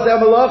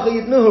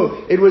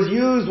 It was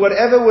used,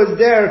 whatever was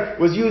there,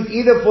 was used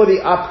either for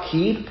the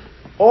upkeep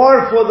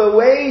or for the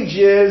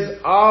wages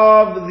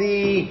of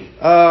the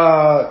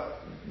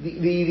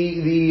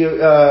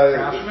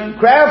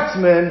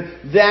craftsmen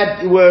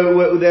that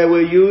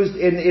were used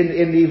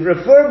in the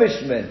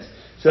refurbishment.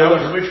 So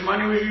which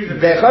money was used?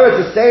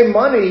 The same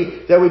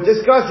money that we're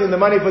discussing, the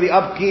money for the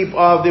upkeep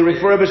of the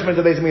refurbishment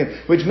of the Beis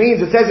Hamikdash, which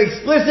means it says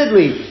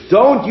explicitly,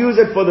 don't use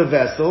it for the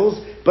vessels,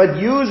 but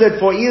use it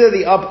for either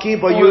the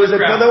upkeep or use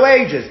it for the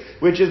wages,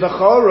 which is the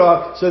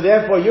chora. So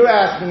therefore, you're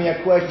asking me a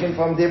question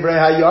from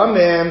Divrei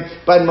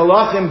Hayomim, but in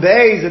Melachim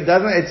Beis,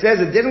 it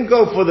says it didn't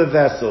go for the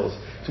vessels.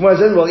 Someone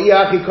says, well, if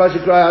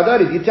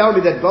you tell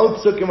me that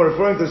both psukim are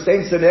referring to the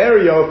same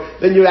scenario,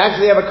 then you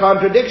actually have a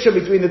contradiction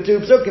between the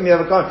two psukim. You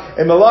have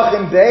in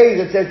Melachim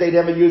Beis, it says they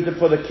never used it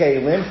for the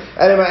kalim,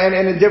 and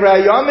in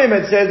Divrei Hayomim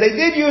it says they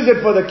did use it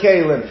for the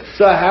kalim.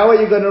 So how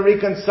are you going to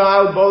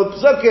reconcile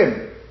both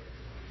psukim?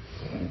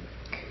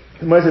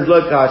 Someone says,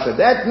 look, Kasha,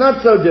 that's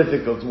not so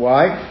difficult.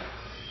 Why?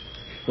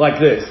 Like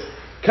this.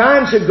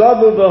 Kan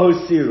shegavu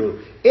v'hosiru.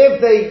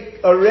 If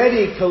they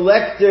already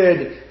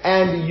collected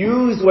and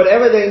used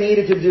whatever they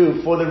needed to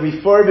do for the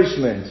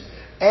refurbishment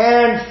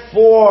and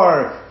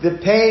for the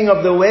paying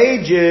of the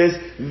wages,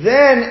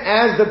 then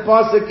as the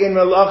pasuk in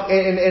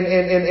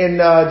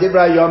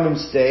Divrei Yomim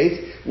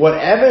states,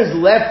 whatever's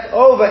left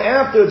over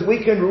afterwards, we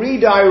can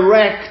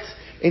redirect.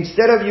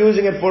 Instead of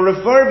using it for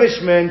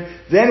refurbishment,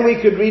 then we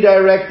could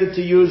redirect it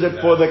to use it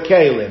for the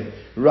kalim.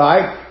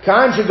 Right? The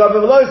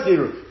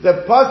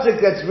pasuk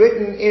that's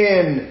written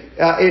in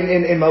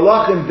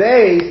Melachim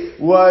Beis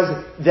was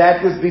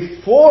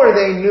before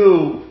they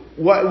knew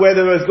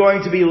whether it was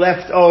going to be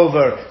left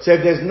over. So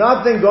if there's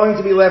nothing going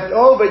to be left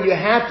over, you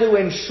had to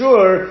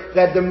ensure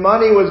that the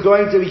money was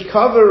going to be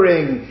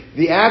covering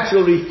the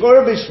actual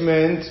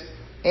refurbishment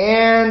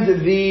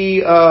and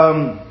the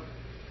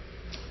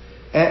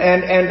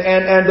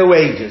and the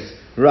wages.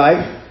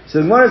 Right? So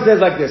the Gemara says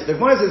like this. The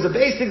Gemara says, so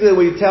basically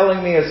what you're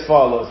telling me as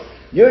follows.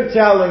 You're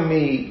telling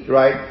me,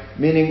 right,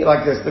 meaning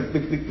like this,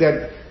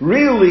 that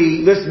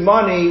really this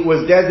money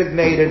was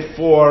designated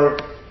for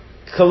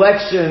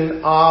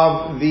collection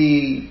of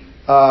the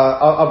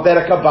of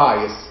Bedek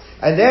Habayis,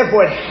 and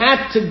therefore it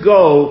had to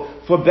go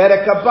for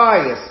Bedek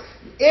Habayis.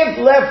 If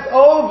left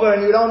over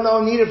and you don't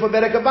need it for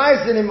Bedek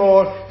HaBayis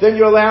anymore, then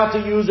you're allowed to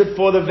use it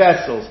for the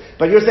vessels.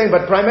 But you're saying,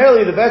 but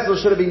primarily the vessels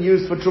should have been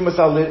used for from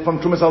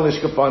Trumas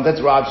Alishka funds. That's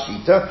Rav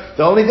Shita.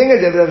 The only thing is,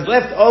 if it was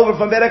left over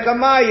from Bedek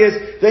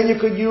HaBayis, then you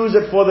could use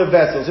it for the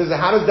vessels. So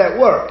how does that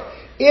work?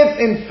 If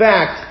in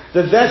fact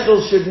the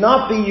vessels should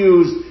not be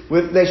used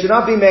they should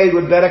not be made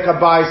with Bedek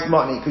HaBayis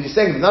money, because you're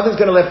saying nothing's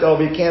going to left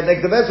over, you can't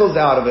take the vessels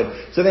out of it.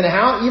 So then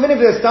even if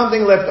there's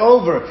something left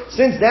over,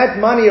 since that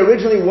money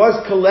originally was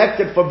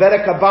collected for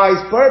Bedek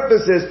HaBayis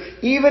purposes,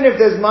 even if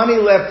there's money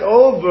left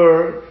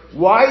over,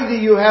 why do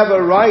you have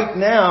a right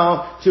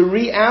now to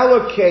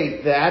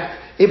reallocate that?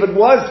 If it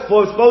was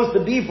supposed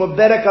to be for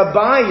Bedek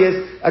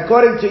HaBayis,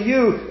 according to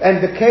you,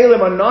 and the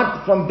kalim are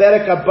not from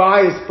Bedek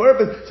HaBayis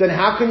purpose, then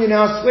how can you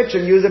now switch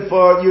and use it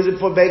for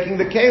baking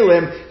the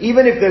kalim,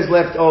 even if there's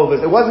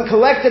leftovers? It wasn't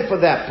collected for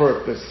that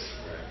purpose.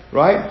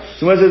 Right?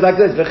 So when it's like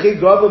this,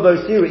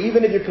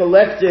 even if you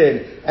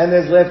collected and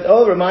there's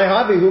leftover, my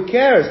hobby, who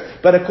cares?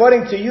 But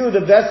according to you,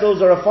 the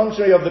vessels are a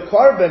functionary of the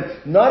carbon,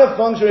 not a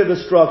functionary of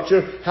the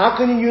structure. How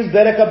can you use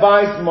Bedek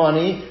HaBayis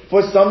money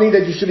for something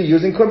that you should be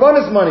using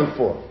korbanos money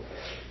for?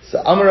 So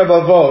Amar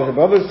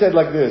Rabbi said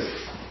like this.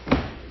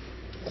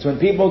 So when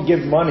people give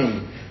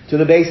money to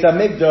the Beis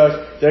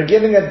HaMikdash, they're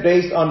giving it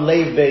based on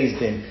Leiv Beis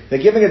Din.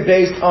 They're giving it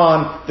based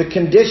on the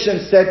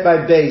conditions set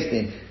by Beis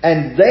Din.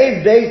 And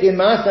Leiv Beis Din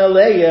Mas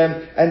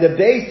Aleim, and the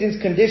Beis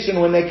Din's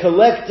condition when they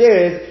collect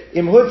is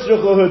Im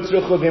Hutzruchu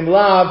Hutzruchu Vim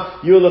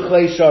Lav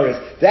Yulachlei Sharis.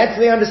 That's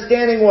the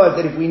understanding was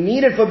that if we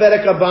need it for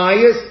Bedek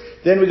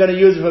HaBayis, then we're going to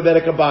use it for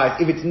Bedek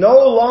HaBayis. If it's no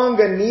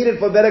longer needed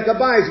for Bedek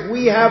HaBayis,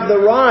 we have the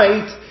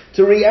right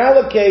to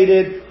reallocate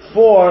it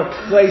for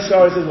clay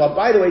showers as well.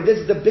 By the way,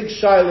 this is the big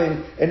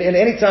shiling, and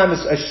any time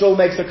a shul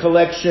makes a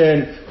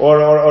collection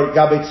or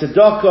Gabe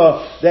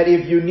Tzedakah, that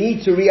if you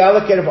need to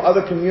reallocate it for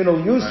other communal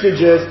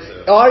usages,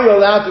 are you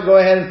allowed to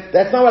go ahead and,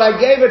 that's not what I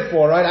gave it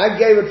for, right? I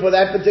gave it for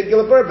that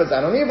particular purpose.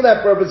 I don't need it for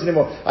that purpose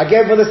anymore. I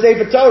gave it for the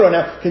Sefer Torah.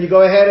 Now, can you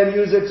go ahead and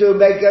use it to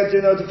make,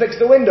 to fix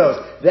the windows?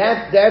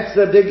 That's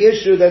the big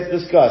issue that's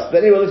discussed.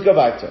 But anyway, let's go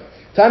back to it.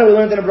 Tana, we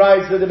learned in the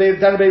Brisa, the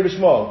Tana Beit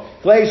B'Shmuel.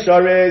 Klei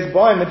Shares,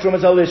 Boim,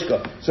 Mitrumas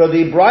Alishka. So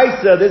this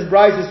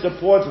Brisa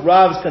supports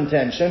Rav's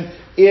contention,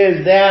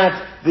 is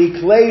that the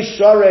Klei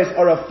Shares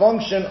are a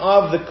function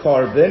of the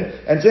carbon,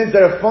 and since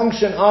they're a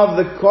function of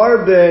the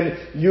carbon,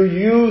 you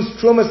use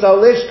Trumas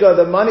Alishka,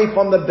 the money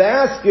from the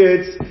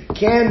baskets,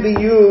 can be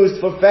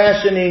used for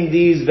fashioning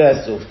these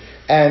vessels.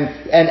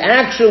 And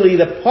actually,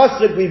 the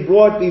pasuk we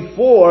brought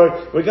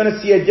before, we're going to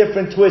see a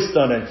different twist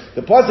on it.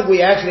 The pasuk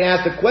we actually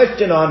asked a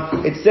question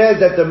on, it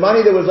says that the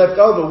money that was left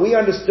over, we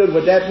understood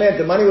what that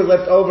meant. The money was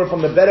left over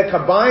from the Bedek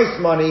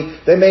HaBayis money,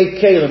 they made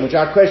kalim, which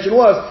our question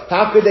was,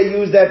 how could they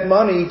use that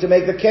money to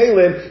make the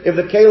kalim if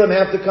the kalim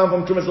have to come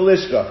from Trumas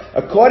Alishka?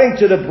 According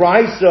to the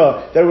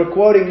Brisa that we're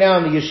quoting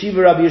now in the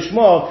Yeshiva Rabbi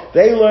Yishmael,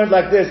 they learned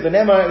like this, the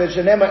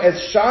Shenema es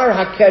Shar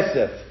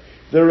HaKesef.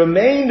 The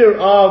remainder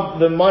of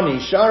the money,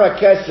 Shara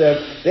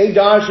Kesef, they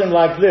darshan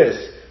like this.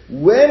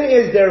 When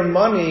is there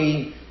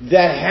money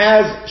that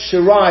has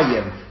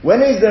shirayim?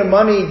 When is there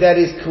money that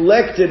is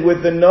collected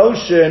with the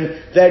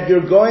notion that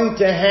you're going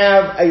to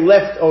have a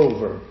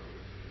leftover?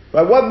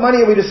 Right? What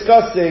money are we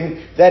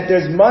discussing that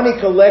there's money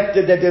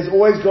collected that there's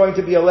always going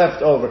to be a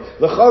leftover?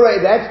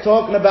 L'chorei, that's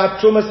talking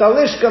about Trumas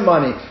Alishka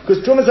money.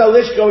 Because Trumas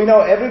Alishka, we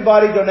know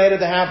everybody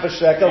donated a half a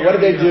shekel. What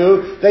did they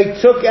do? They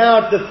took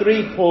out the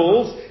 3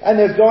 pools and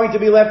there's going to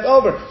be left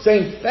over. So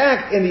in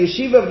fact, in the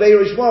Yeshiva of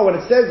Be'er Yishmael, when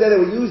it says that they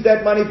will use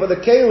that money for the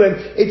kalim,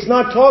 it's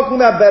not talking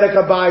about Bedek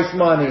HaBayis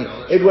money.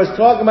 It was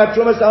talking about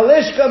Trumas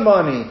Alishka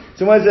money.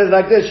 So when it says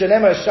like this,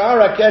 Shenema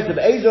Shara Kesef,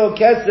 Ezo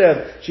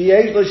Kesef,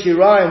 Sheyesh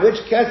L'Shirayim,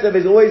 which Kesef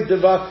is always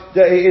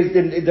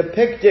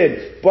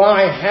depicted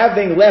by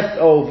having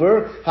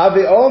leftover, Have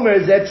Omer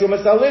Zet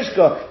Trumas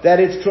Alishka,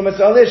 that it's Trumas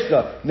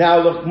Alishka. Now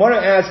look,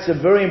 Mora asks a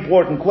very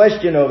important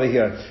question over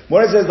here.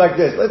 Mora says like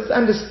this, let's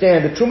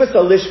understand the Trumas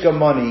Alishka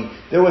money,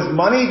 there was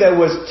money that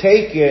was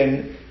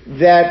taken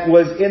that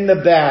was in the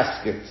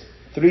basket.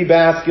 3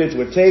 baskets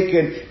were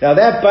taken. Now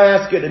that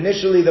basket,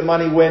 initially the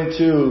money went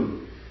to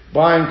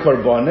buying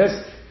korbanos,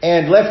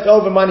 and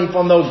leftover money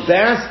from those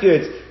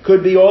baskets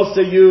could be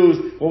also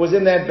used, what was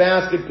in that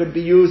basket could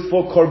be used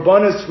for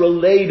korbanos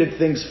related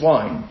things,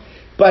 fine.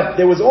 But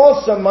there was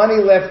also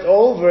money left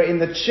over in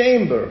the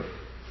chamber.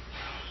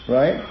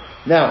 Right?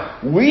 Now,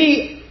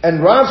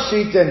 and Rav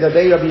Shita and the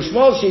Rabbi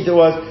Yishmael Shita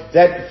was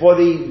that for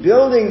the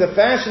building, the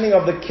fashioning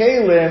of the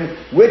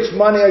kalim, which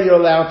money are you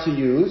allowed to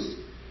use?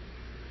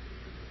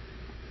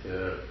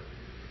 Bedek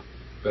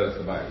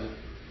HaBayis.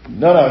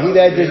 No, he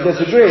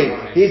disagreed.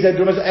 He said,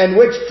 and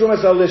which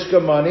Trumas Alishka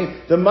money?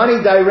 The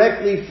money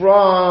directly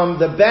from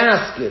the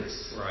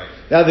baskets. Right.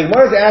 Now the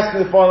Gemara is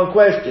asking the following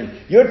question.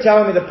 You're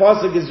telling me the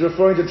pasuk is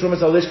referring to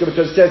Trumas Alishka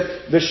because it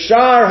says, the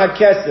Shar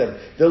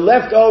HaKesef, the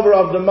leftover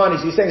of the money.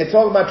 So you're saying it's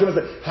talking about Trumas.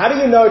 How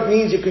do you know it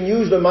means you can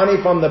use the money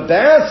from the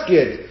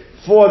basket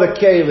for the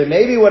kalim?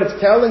 Maybe what it's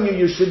telling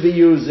you should be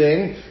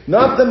using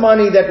not the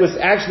money that was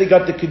actually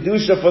got the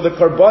kedusha for the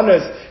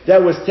korbanos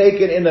that was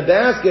taken in the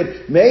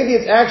basket. Maybe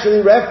it's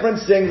actually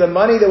referencing the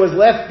money that was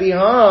left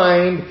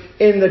behind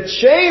in the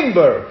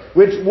chamber,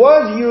 which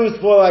was used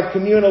for like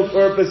communal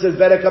purposes,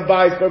 Bedek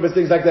Habayis purposes,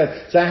 things like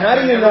that. So how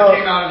do you know?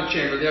 Came out of the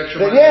chamber, the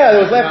extra money. Yeah,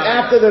 it was left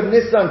after the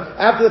Nissan,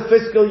 after the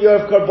fiscal year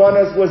of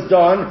Korbanos was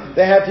done.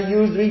 They had to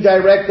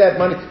redirect that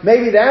money.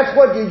 Maybe that's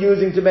what you're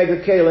using to make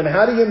a kelim.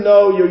 How do you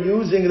know you're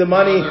using the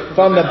money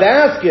from the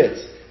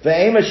baskets? The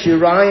aim of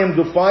Shirayim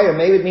Gufaya,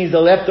 maybe it means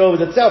the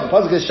leftovers itself. The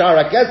pasuk is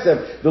Shara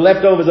Kesef, the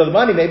leftovers of the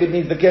money. Maybe it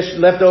means the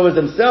leftovers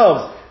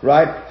themselves.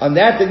 Right? On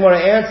that, the Gemara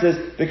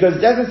answers, because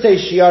it doesn't say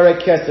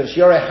Shiare Kesef,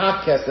 Shiare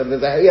Ha Kesef,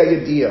 there's a Heya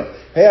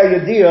Yediyah.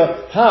 Heya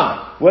Yediyah,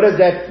 Ha. What does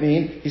that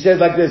mean? He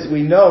says like this,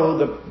 we know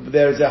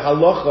there's a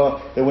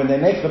halacha that when they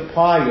make the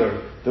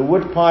pyre, the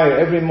wood pyre,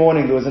 every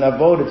morning there was an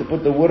avodah to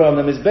put the wood on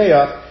the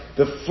Mizbeach,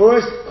 the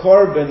first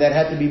korban that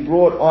had to be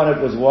brought on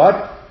it was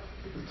what?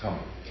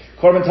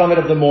 Korban Tamid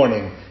of the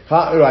morning.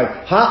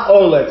 Right.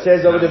 Ha'ola, it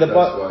says over to the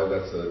bottom.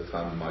 That's why that's the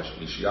time of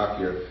Mashiach.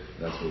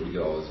 That's where we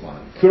get all this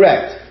money.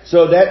 Correct.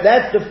 So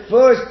that's the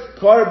first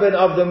korban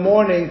of the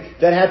morning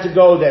that had to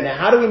go there. Now,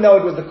 how do we know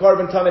it was the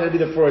korban Tamid to be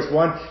the first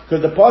one?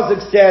 Because the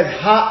pasuk says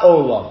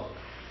Ha'ola.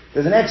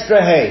 There's an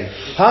extra hey.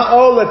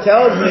 Ha'ola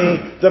tells me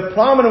the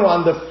prominent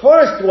one, the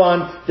first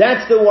one,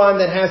 that's the one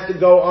that has to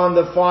go on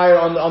the fire,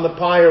 on the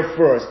pyre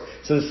first.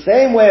 So the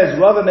same way as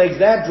Rabbi makes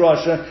that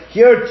drasha,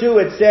 here too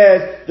it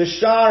says the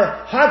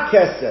Shar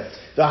HaKesef.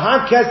 The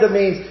HaKesef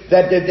means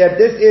that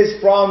this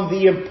is from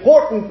the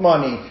important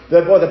money,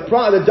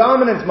 the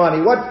dominant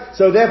money.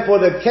 So therefore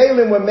the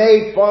kelim were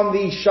made from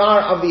the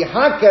Shar of the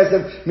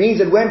HaKesef,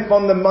 means it went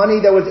from the money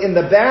that was in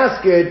the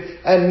basket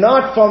and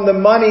not from the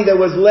money that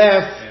was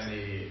left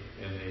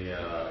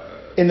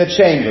in the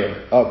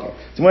chamber. Okay.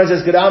 So when it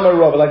says Gedama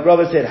Rabba, like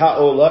Rabbi said,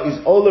 Ha'ola is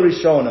Ola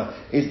Rishona.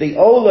 Is the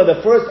Ola,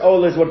 the first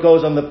Ola is what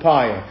goes on the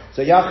pyre.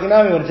 So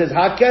Yachinami, when it says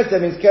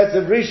HaKesef, means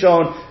Kesef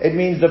Rishon, it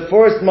means the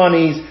first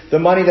monies, the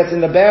money that's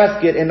in the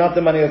basket and not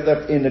the money that's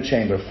left in the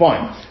chamber.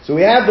 Fine. So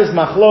we have this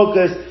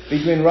machlokas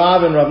between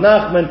Rav and Rav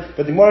Nachman,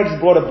 but the Gemara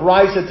just brought a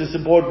brisa to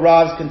support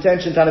Rav's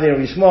contention, Tanavir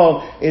and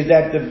Yishmael, is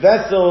that the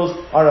vessels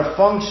are a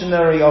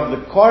functionary of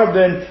the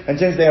korban, and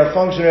since they are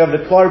functionary of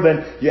the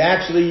korban, you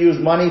actually use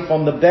money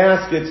from the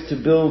baskets to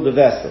build the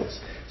vessels.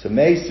 So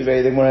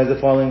Meisvei, the Gemara has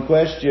the following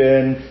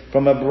question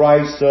from a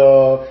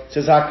brisa. It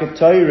says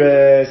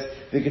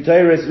the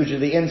ketores, which is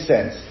the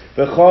incense.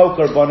 V'chol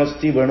korbanos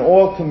tzibur, and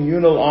all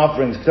communal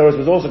offerings. Ketores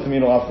was also a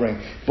communal offering.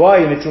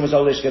 Boy, in Trumas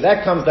Alishka,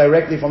 that comes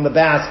directly from the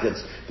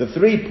baskets. The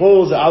 3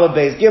 pools of Aleph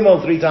Beis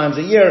Gimel 3 times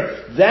a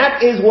year.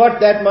 That is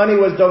what that money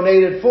was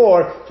donated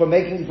for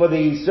putting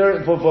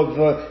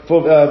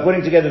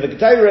together the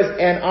ketores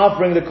and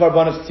offering the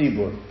korbanos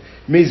tzibur.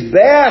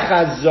 Mizbeach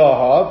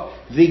hazahav,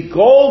 the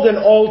golden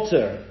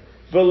altar,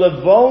 the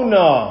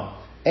levona,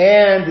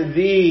 and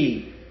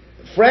the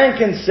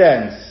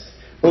frankincense,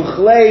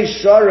 uchlei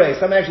share.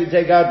 Some actually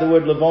take out the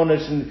word levona,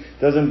 and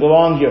doesn't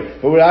belong here,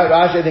 but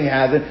Rashi I think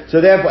has it. So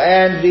therefore,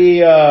 and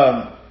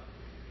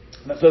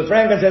so the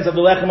frankincense of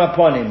the lechem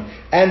aponim,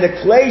 and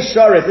the clay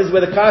sharet, this is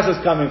where the kasha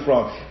is coming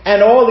from,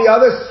 and all the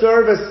other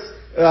service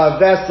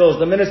vessels,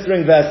 the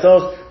ministering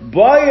vessels,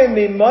 bayim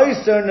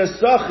mimaiser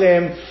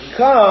nesachim,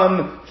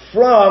 come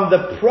from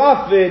the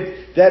profit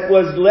that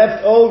was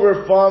left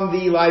over from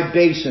the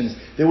libations.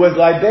 There was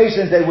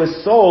libations that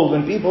was sold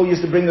when people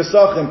used to bring the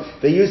sachim.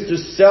 They used to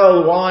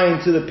sell wine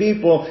to the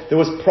people. There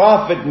was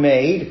profit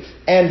made,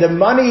 and the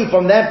money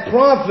from that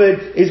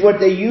profit is what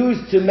they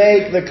used to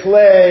make the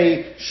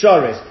clay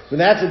sharis. And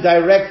that's a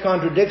direct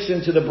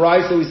contradiction to the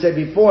brisa we said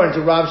before and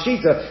to Rav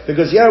Shita,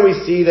 because here we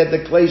see that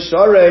the clay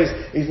sharis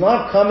is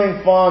not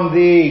coming from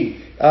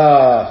the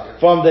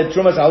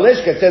Trumas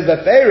Halishka. It says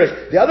that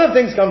the other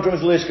things come from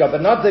Trumas Halishka,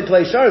 but not the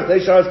clay sharas. Clay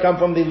sharas come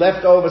from the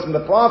leftovers, from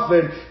the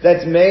profit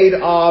that's made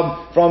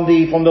from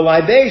the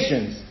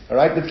libations.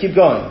 Alright, let's keep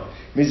going.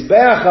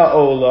 Mizbeach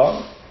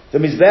ha'ola, the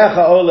Mizbeach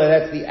ha'ola,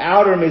 that's the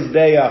outer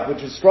Mizbeach,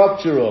 which is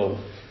structural.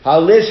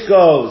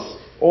 Halishkos,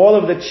 all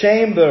of the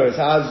chambers,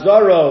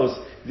 ha'azaros,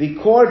 the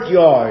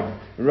courtyard,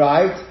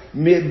 right? The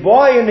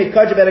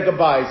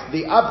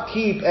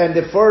upkeep and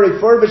the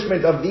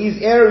refurbishment of these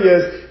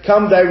areas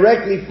come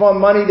directly from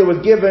money that was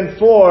given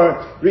for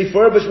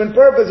refurbishment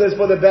purposes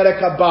for the Bedek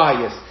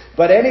Habayis.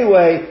 But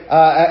anyway,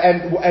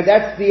 and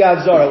that's the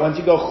Azara. Once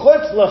you go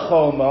Chutz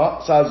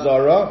L'choma,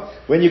 Azara,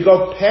 when you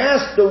go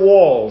past the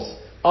walls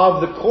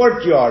of the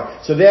courtyard,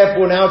 so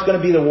therefore now it's going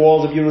to be the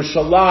walls of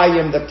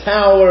Yerushalayim, the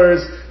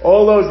towers,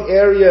 all those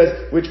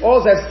areas which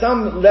also have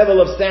some level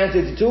of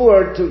sanctity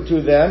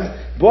to them.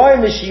 Boy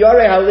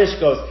Mishiare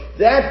Halishkos,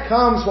 that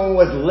comes from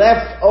what was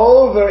left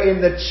over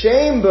in the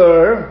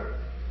chamber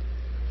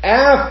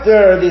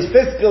after this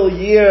fiscal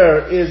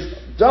year is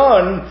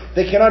done.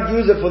 They cannot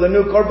use it for the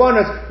new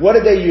korbanos. What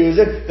did they use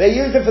it? They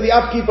used it for the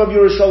upkeep of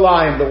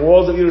Yerushalayim, the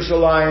walls of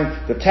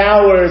Yerushalayim, the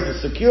towers, the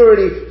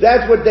security.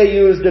 That's what they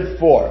used it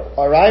for.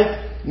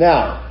 Alright?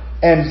 Now,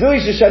 and Zui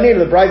Shishanim,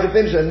 the brides of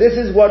finished, and this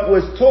is what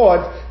was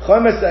taught,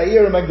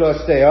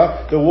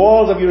 the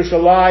walls of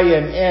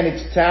Yerushalayim and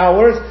its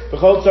towers,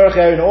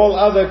 and all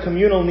other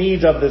communal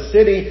needs of the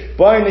city,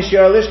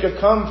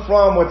 come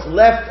from what's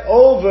left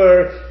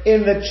over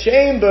in the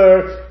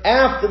chamber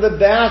after the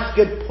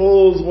basket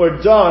pulls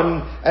were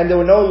done and they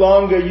were no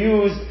longer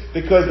used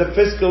because the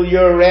fiscal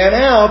year ran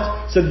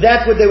out. So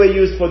that's what they were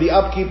used for, the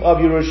upkeep of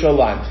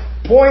Yerushalayim.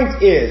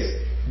 Point is,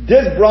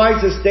 this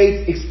Brisa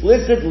states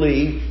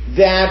explicitly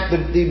that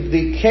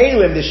the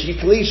Kalim, the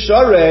Shikli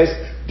Shores,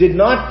 did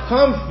not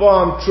come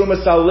from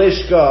Trumas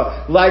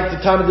Alishka like the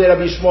Talmidei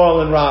Rabbi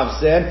Shmuel and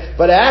Rav said,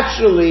 but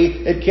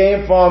actually it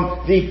came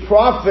from the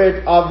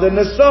profit of the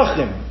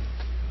Nesachim.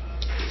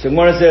 So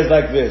Gemara says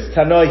like this,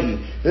 Tanohi.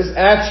 This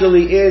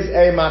actually is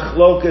a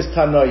Machlokas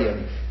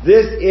Tanoyim.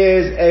 This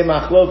is a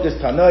Machlokas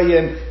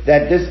Tanoyim,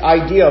 that this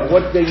idea of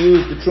what they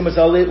used, the Trumas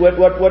Alishka,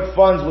 what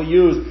funds were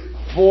used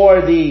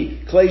for the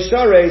Klei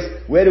Shares,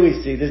 where do we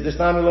see this? This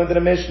time we learned in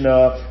the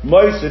Mishnah,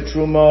 Moisa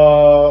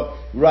Truma,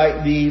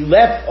 right? The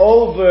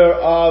leftover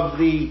of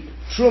the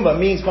Truma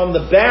means from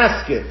the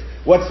basket.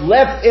 What's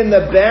left in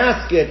the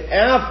basket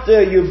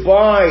after you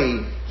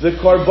buy the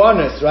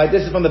Korbanos, right?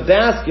 This is from the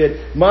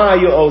basket, Ma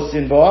Yu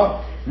Osin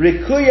Ba,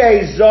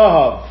 Rikuye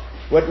Zahav.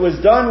 What was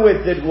done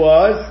with it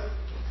was,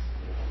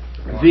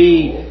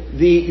 they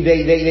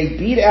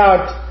beat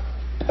out,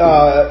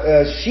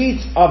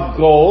 sheets of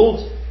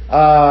gold,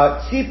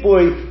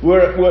 tzipui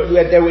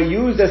they were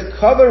used as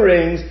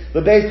coverings, the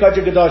base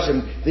Kodesh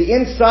Kedoshim. The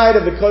inside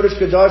of the Kodesh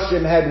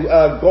Kedoshim had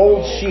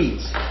gold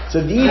sheets.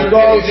 So these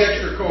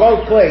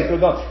gold plates.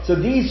 So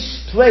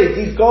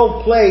these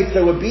gold plates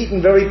that were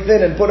beaten very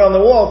thin and put on the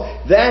wall,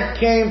 that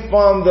came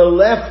from the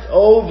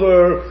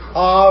leftover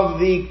of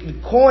the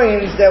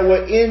coins that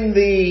were in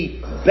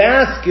the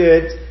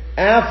basket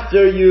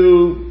after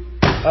you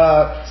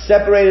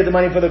separated the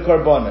money for the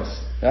Korbanos.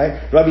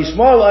 Right? Rabbi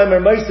Shmuel Omer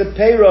Moisa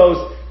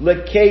Peiros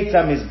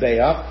Leketa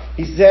Mizbeach.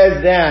 He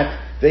says that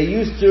they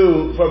used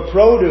to, for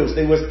produce,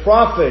 there was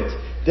profit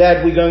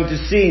that we're going to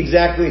see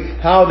exactly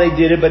how they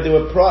did it, but there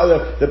were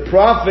the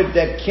profit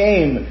that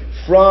came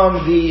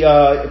from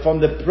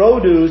the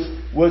produce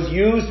was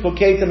used for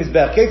Keta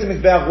Mizbeach. Keta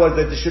Mizbeach was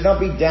that there should not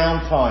be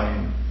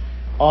downtime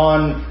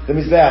on the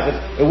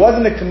Mizbeach. It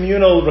wasn't a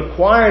communal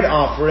required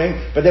offering,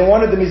 but they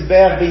wanted the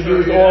Mizbeach be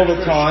used all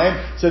the time.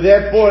 So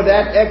therefore,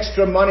 that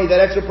extra money,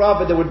 that extra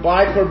profit they would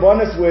buy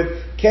Korbanos with,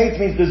 Kate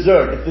means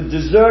dessert. It's the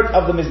dessert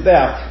of the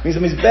Mizbeach. It means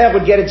the Mizbeach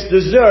would get its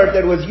dessert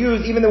that was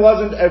used, even though it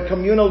wasn't a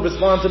communal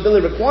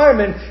responsibility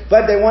requirement,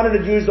 but they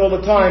wanted it used all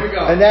the time.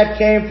 And that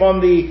came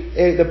from the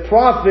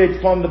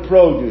profit from the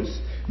produce.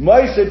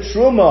 Moisa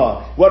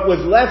Truma, what was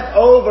left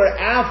over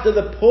after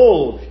the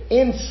pull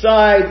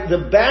inside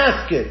the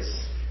baskets,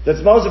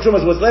 that's most of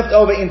Trumas, was left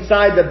over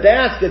inside the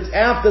baskets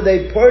after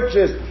they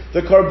purchased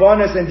the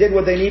Korbanos and did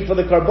what they need for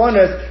the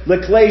Korbanos,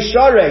 Leklei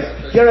Shares.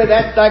 Here,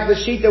 that's like the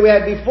sheet that we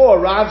had before,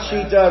 Rav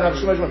Shita, Rav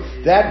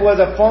Shmuel. That was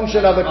a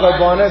function of the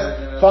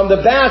Korbanos from the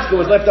basket,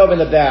 was left over in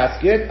the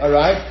basket,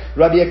 alright?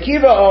 Rabbi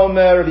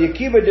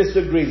Akiva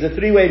disagrees, the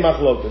three-way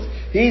machlokas.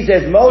 He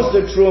says most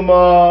of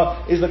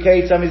Truma is the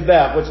case on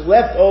Mizbeach. What's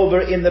left over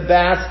in the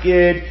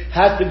basket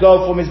has to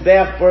go for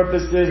Mizbeach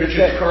purposes.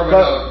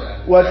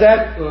 What's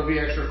that? It would be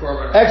extra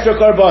korbanos. Extra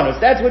korbanos.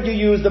 That's what you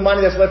use the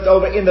money that's left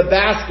over in the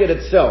basket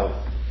itself.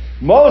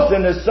 Most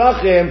in the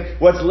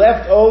Sachim, what's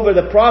left over,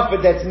 the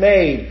profit that's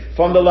made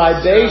from the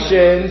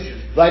libations,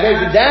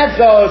 that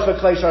goes for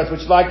Klei Shares,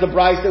 which like the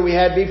Bryce that we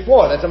had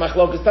before. That's a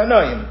Machlokas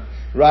Tanoim.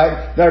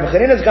 Right? Now,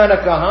 Rabbi Gana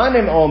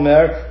Kahanim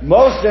Omer,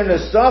 most in the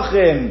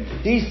Sachim,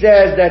 he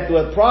says that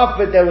the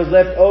profit that was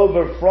left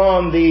over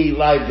from the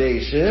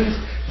libations,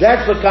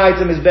 that's for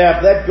Kaitzim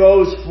Mizbeach, that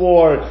goes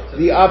for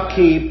the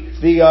upkeep,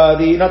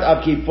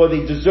 for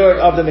the dessert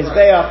of the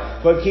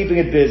Mizbeach, for keeping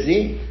it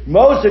busy.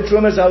 Most of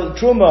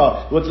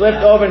Truma, what's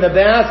left over in the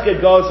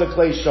basket goes for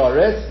Klei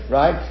Shares,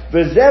 right?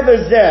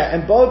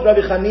 And both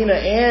Rabbi Chanina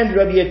and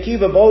Rabbi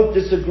Akiva both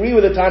disagree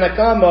with the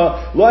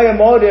Tanakama, Lo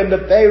Yamodim, the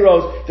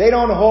Peiros, they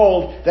don't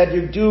hold that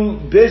you do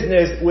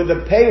business with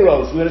the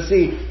Peiros. We're going to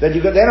see that they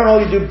don't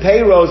only do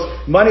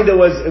Peiros, money that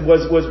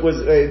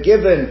was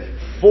given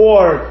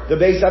for the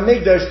Beis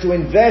HaMikdash to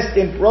invest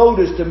in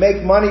produce to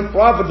make money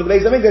profit for the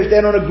Beis HaMikdash.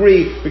 They don't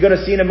agree. We're going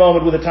to see in a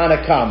moment with the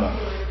Tanakama.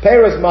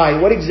 Peiros Mai,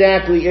 what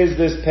exactly is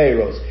this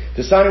Peiros?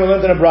 The sign we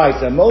learned in a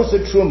Brisa, Mosa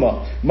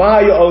Truma,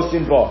 Mahayu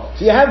Osin Bo.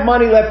 So you have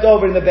money left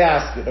over in the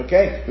basket,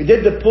 okay? We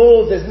did the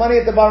pulls, there's money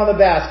at the bottom of the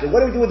basket.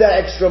 What do we do with that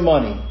extra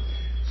money?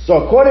 So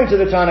according to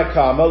the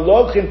Tanakama,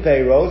 Lochin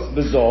Peiros,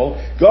 Bezol,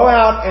 go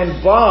out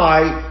and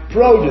buy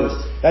produce.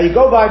 Now you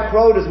go buy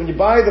produce, when you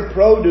buy the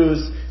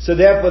produce, so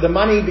therefore the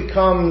money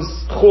becomes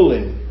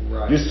chulin.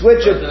 Right. You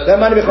switch it, that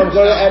money becomes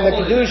kodesh, and the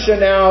kedusha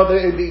now,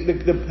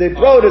 the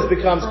produce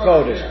becomes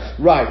kodesh. Yeah.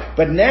 Right.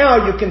 But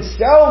now you can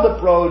sell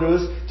the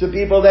produce to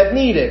people that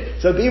need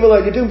it. So people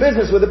you're doing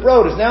business with the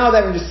produce. Now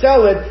that when you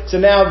sell it, so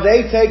now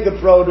they take the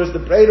produce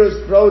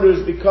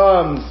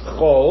becomes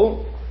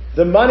chol,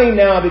 the money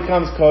now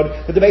becomes kodesh,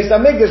 but the Beis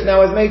HaMikdash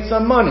now has made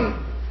some money.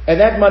 And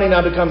that money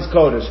now becomes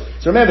kodesh.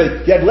 So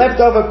remember, you had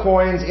leftover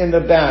coins in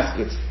the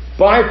baskets.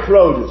 Buy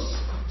produce.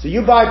 So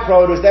you buy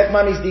produce, that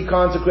money's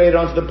deconsecrated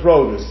onto the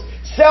produce.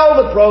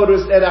 Sell the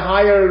produce at a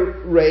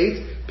higher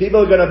rate.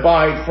 People are going to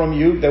buy it from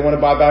you. They want to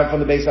buy it from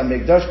the Beis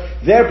HaMikdash.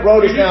 Their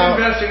produce now.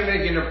 You're investing and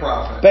making a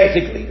profit.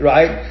 Basically,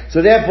 right?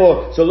 So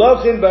therefore,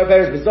 lochin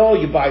beres bezol,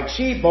 you buy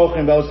cheap,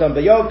 mochin be'osam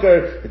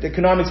beyoker, with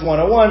economics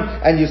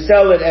 101, and you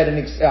sell it at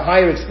a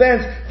higher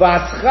expense.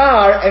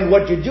 V'aschar, and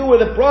what you do with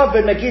the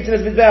profit, mekitzin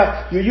es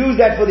mizbeach, you use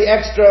that for the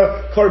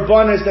extra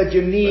korbanos that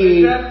you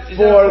need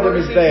for the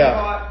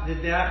mizbeach.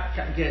 Is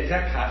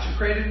that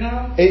consecrated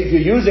now? If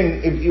you're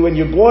using, when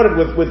you bought it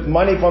with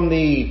money from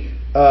the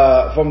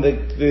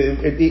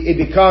it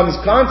becomes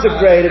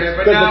consecrated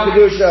because the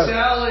kedusha.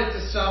 Sell it to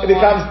someone. It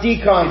becomes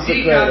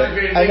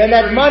deconsecrated, and then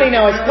that money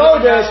now is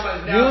kodesh.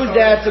 Use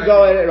that to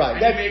go at it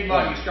right. That's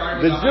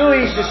the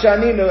zui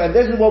sheshaninu, and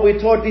this is what we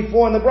taught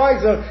before in the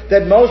brayso,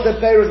 that most of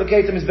payros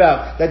locates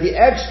mizbeach, that the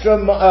extra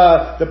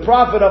the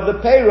profit of the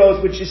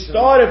payros, which is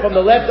started from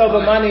the leftover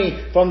money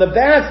from the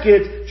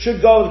basket,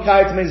 should go with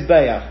kayetz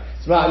mizbeach.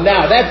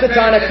 Now that's the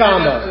Tana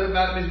Kama.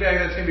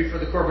 That's going to be for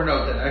the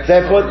korbanot then.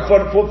 That's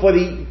for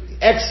the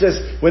excess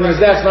when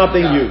that's not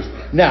being used.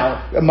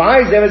 Now,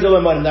 why do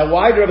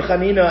Rabbi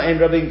Chanina and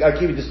Rabbi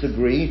Akiva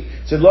disagree?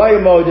 So lo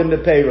yamodim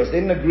the peiros.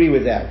 They didn't agree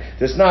with that.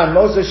 There's not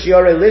Moses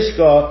Shiare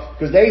Lishka,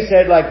 because they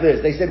said like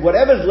this. They said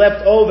whatever's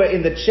left over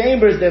in the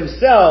chambers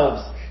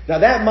themselves. Now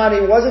that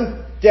money wasn't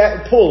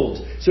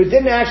pulled, so it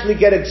didn't actually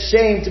get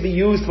exchanged to be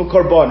used for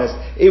korbanos.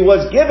 It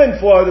was given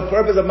for the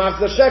purpose of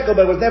machzor shekel,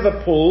 but it was never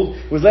pulled.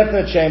 It was left in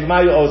the chamber.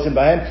 Mayu osim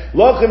bahem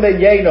lochem ben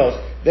yenos.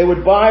 They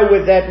would buy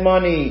with that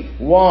money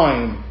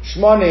wine,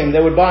 shmonim. They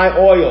would buy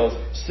oils,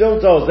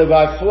 stiltos. They would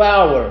buy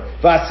flour.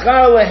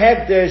 V'aschar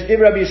lehekdesh div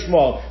Rabbi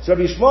Yishmael. So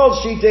Rabbi Yishmael's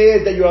shita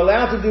is that you're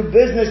allowed to do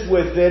business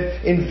with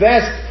it,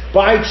 invest,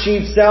 buy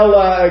cheap, sell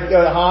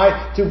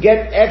high, to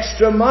get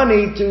extra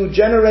money to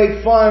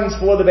generate funds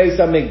for the Beis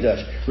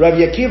HaMikdash. Rabbi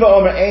Akiva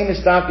Omer ein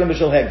nistaqim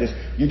b'shel hekdesh.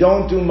 You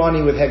don't do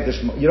money with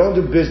hekdesh. You don't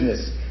do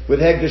business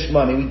with hekdesh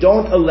money. We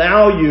don't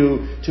allow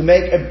you to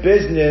make a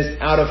business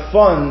out of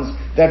funds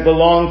that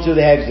belong to the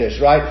hekdesh,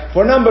 right?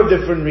 For a number of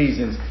different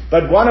reasons.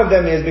 But one of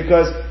them is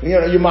because,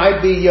 you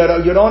might be, you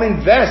don't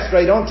invest,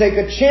 right? You don't take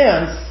a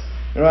chance,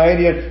 right?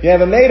 You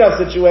have a made-up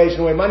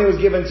situation where money was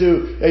given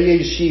to a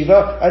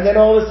yeshiva, and then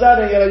all of a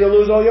sudden, you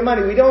lose all your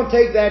money. We don't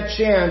take that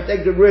chance,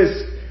 take the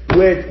risk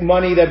with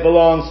money that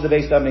belongs to the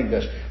Beis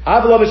HaMikdash.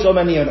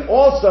 And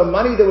also,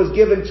 money that was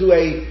given to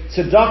a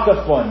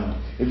tzedakah fund.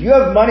 If you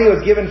have money that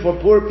was given for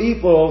poor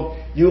people,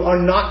 you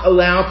are not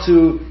allowed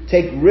to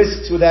take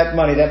risks with that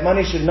money. That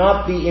money should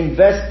not be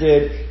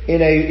invested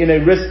in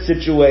a risk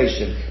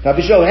situation. Now,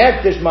 Bishol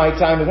Hektish, my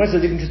time, what's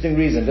the interesting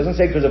reason? It doesn't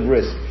say because of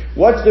risk.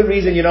 What's the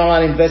reason you're not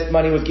allowed to invest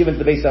money was given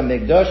to the Beis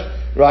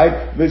HaMikdash?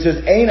 Right? Which says,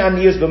 Ein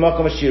aniyus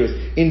b'makom ashirus.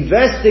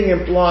 Investing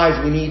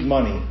implies we need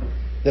money.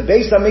 The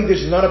Beis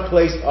HaMikdash is not a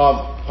place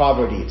of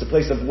poverty. It's a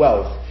place of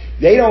wealth.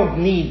 They don't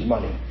need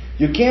money.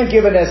 You can't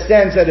give it a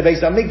sense that the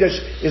Beis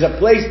HaMikdash is a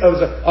place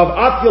of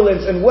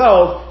opulence and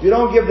wealth. You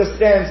don't give the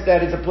sense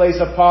that it's a place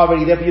of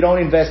poverty, therefore you don't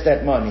invest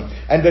that money.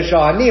 And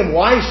B'sha'anim,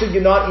 why should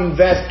you not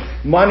invest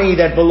money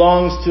that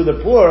belongs to the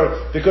poor?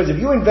 Because if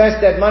you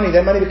invest that money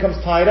becomes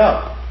tied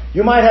up.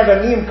 You might have a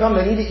niyam come,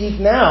 they need to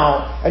eat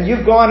now, and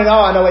you've gone and,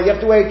 you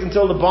have to wait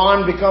until the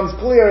bond becomes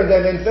clear, and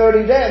then in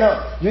 30 days, no,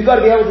 you've got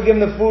to be able to give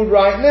them the food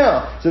right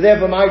now. So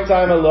therefore, my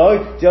time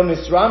alone, because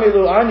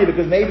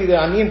maybe the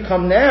aniyam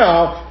come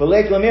now, and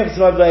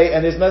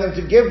there's nothing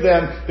to give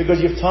them, because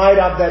you've tied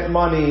up that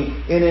money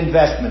in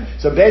investment.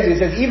 So basically it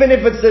says, even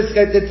if it's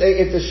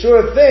a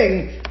sure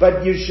thing,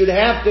 but you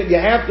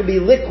have to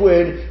be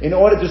liquid in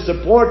order to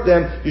support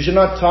them, you should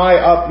not tie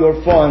up your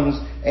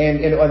funds,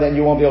 and then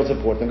you won't be able to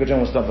support them. Good job,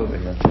 we'll stop over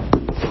here.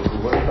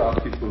 What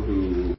about people